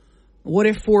problem. What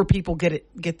if 4 people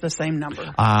get the same number?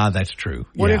 That's true.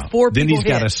 What if 4 people Then he's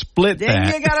got to split that.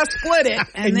 Then you got to split it,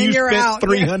 and then you're out.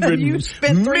 You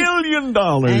spent $300 million,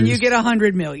 and you get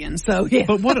 $100 million. So yeah.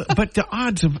 But the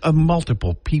odds of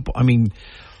multiple people. I mean,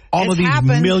 all of these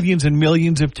millions and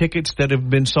millions of tickets that have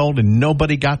been sold, and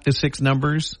nobody got the 6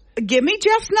 numbers. Give me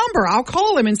Jeff's number. I'll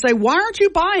call him and say, why aren't you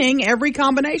buying every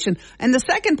combination? And the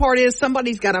second part is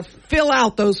somebody's got to fill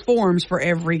out those forms for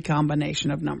every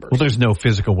combination of numbers. Well, there's no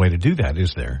physical way to do that,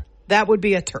 is there? That would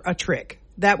be a trick.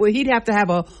 He'd have to have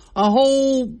a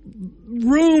whole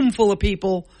room full of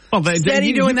people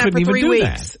steady doing that for 3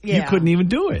 weeks. Yeah. You couldn't even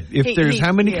do it. If there's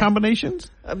how many combinations?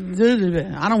 I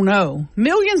don't know.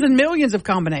 Millions and millions of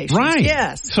combinations. Right.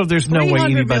 Yes. So there's no way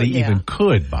anybody even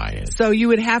could buy it. So you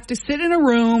would have to sit in a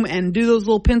room and do those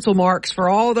little pencil marks for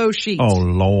all those sheets. Oh,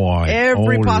 Lord.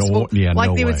 Every possible. Lord. Yeah, like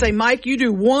no they way. would say, Mike, you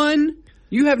do 1.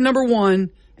 You have number 1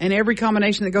 and every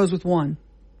combination that goes with 1.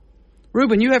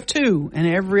 Reuben, you have 2 and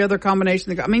every other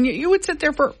combination. You would sit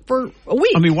there for a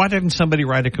week. I mean, why didn't somebody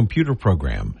write a computer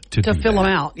program to fill them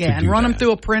out? Yeah, and run them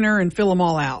through a printer and fill them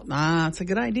all out. That's a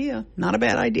good idea. Not a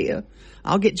bad idea.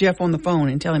 I'll get Jeff on the phone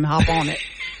and tell him to hop on it.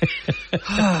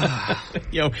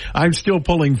 I'm still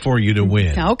pulling for you to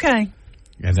win. Okay.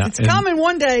 It's coming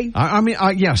one day.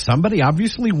 Somebody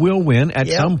obviously will win at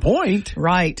some point.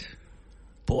 Right.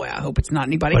 Boy, I hope it's not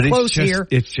anybody close here.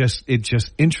 It's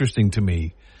just interesting to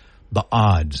me. The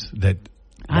odds that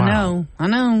wow. I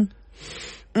know.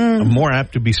 I'm more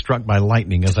apt to be struck by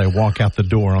lightning as I walk out the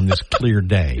door on this clear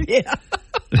day. Yeah.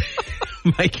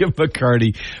 Mike and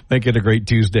McCarty, make it a great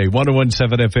Tuesday. 101.7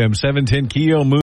 FM, 710 KEEL.